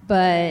time,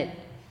 but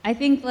I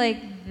think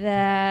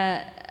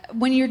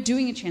when you're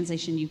doing a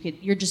translation,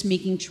 you're just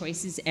making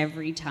choices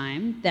every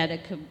time that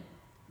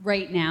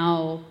right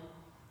now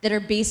that are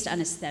based on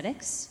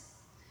aesthetics.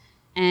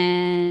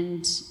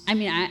 And I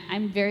mean,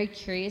 I'm very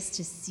curious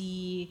to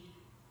see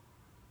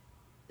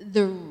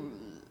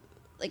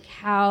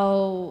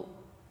how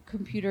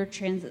computer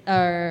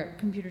or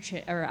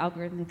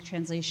algorithmic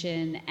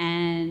translation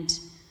and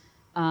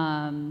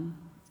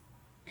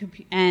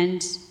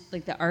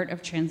like the art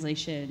of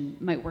translation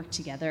might work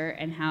together,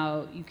 and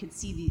how you could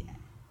see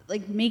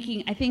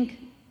I think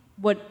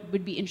what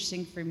would be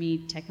interesting for me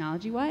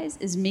technology-wise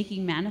is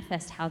making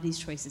manifest how these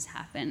choices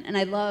happen. And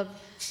I love,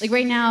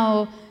 right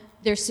now,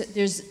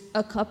 there's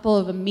a couple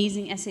of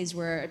amazing essays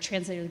where a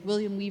translator, like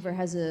William Weaver,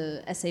 has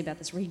an essay about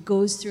this, where he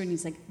goes through and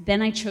he's like,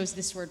 then I chose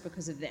this word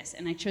because of this,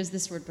 and I chose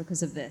this word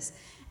because of this.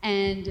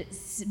 And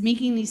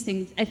making these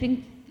things, I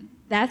think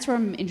that's where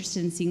I'm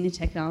interested in seeing the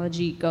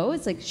technology go.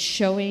 It's like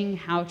showing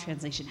how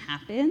translation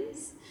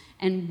happens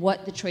and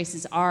what the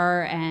choices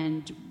are.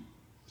 And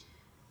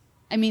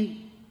I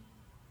mean,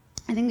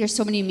 I think there's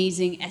so many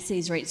amazing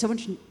essays, right? So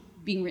much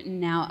being written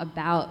now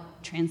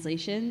about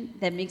translation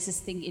that makes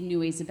us think in new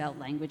ways about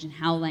language and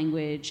how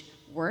language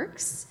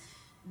works.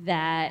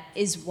 That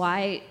is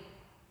why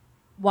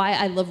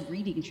I love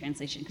reading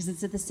translation, because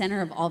it's at the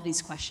center of all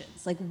these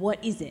questions. Like,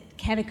 what is it?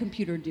 Can a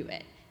computer do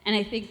it? And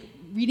I think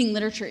reading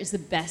literature is the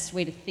best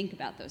way to think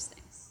about those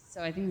things.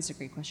 So I think it's a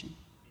great question.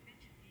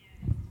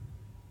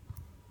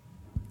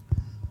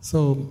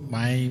 So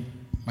my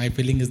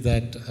feeling is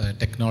that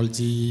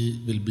technology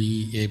will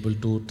be able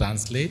to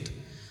translate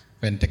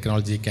when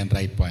technology can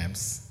write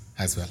poems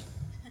as well.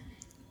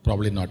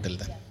 Probably not till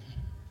then.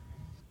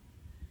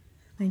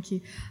 Thank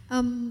you.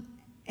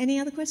 Any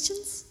other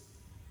questions?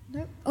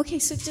 No? Okay,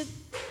 so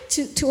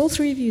to all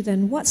three of you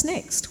then, what's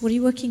next? What are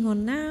you working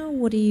on now?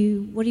 What are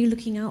you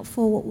looking out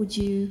for? What would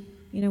you,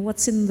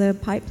 what's in the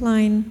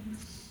pipeline?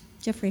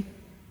 Jeffrey?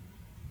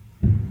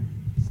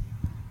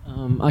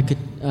 I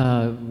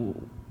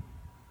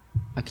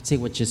could say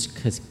what just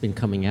has been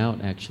coming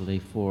out actually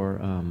for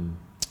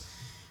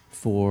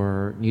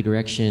New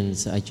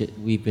Directions.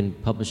 We've been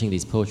publishing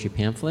these poetry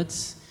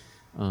pamphlets.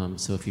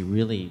 So if you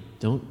really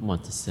don't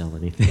want to sell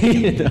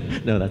anything,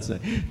 no, that's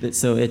not.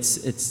 So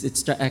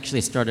it's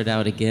actually started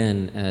out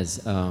again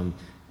as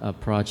a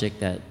project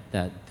that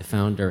the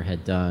founder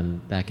had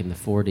done back in the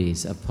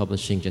 40s of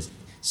publishing just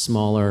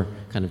smaller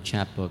kind of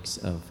chapbooks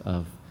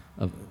of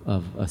a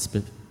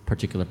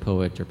particular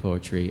poet or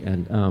poetry,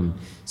 and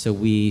so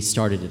we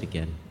started it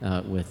again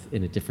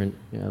in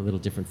a little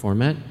different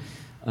format,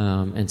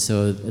 and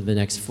so the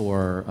next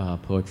 4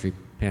 poetry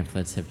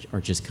pamphlets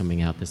are just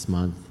coming out this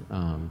month.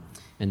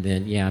 And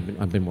then,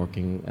 I've been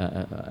working,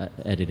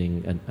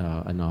 editing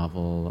a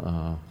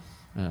novel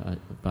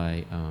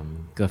by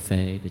Ge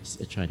Fei,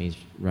 a Chinese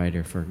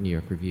writer for New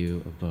York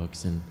Review of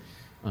Books, and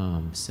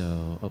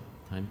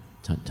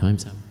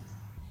time's up.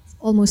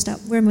 Almost up.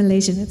 We're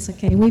Malaysian. It's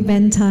okay. We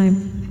bend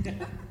time.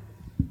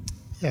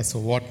 Yeah. So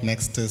what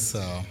next is?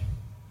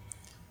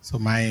 So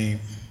my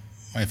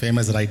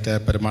famous writer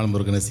Perumal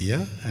Murugan is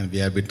here, and we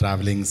have been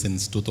traveling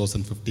since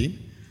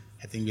 2015.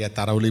 I think we are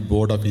thoroughly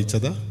bored of each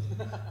other.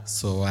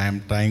 So I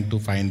am trying to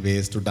find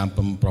ways to dump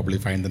him, probably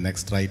find the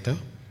next writer,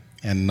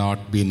 and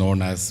not be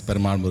known as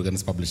Perumal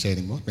Murugan's publisher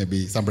anymore.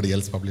 Maybe somebody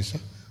else publisher,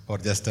 or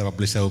just a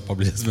publisher who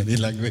publishes many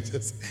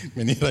languages,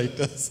 many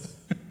writers.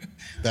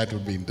 That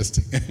would be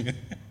interesting.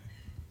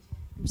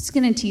 I'm just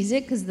going to tease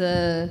it because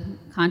the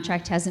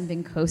contract hasn't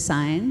been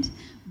co-signed,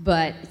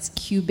 but it's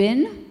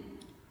Cuban,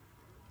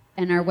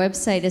 and our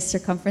website is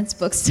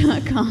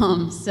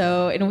circumferencebooks.com.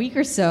 So in a week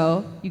or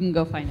so, you can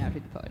go find out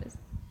who the poet is.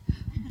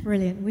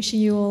 Brilliant.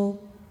 Wishing you all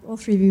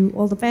three of you,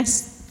 all the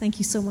best. Thank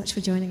you so much for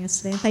joining us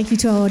today. And thank you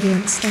to our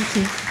audience. Thank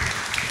you.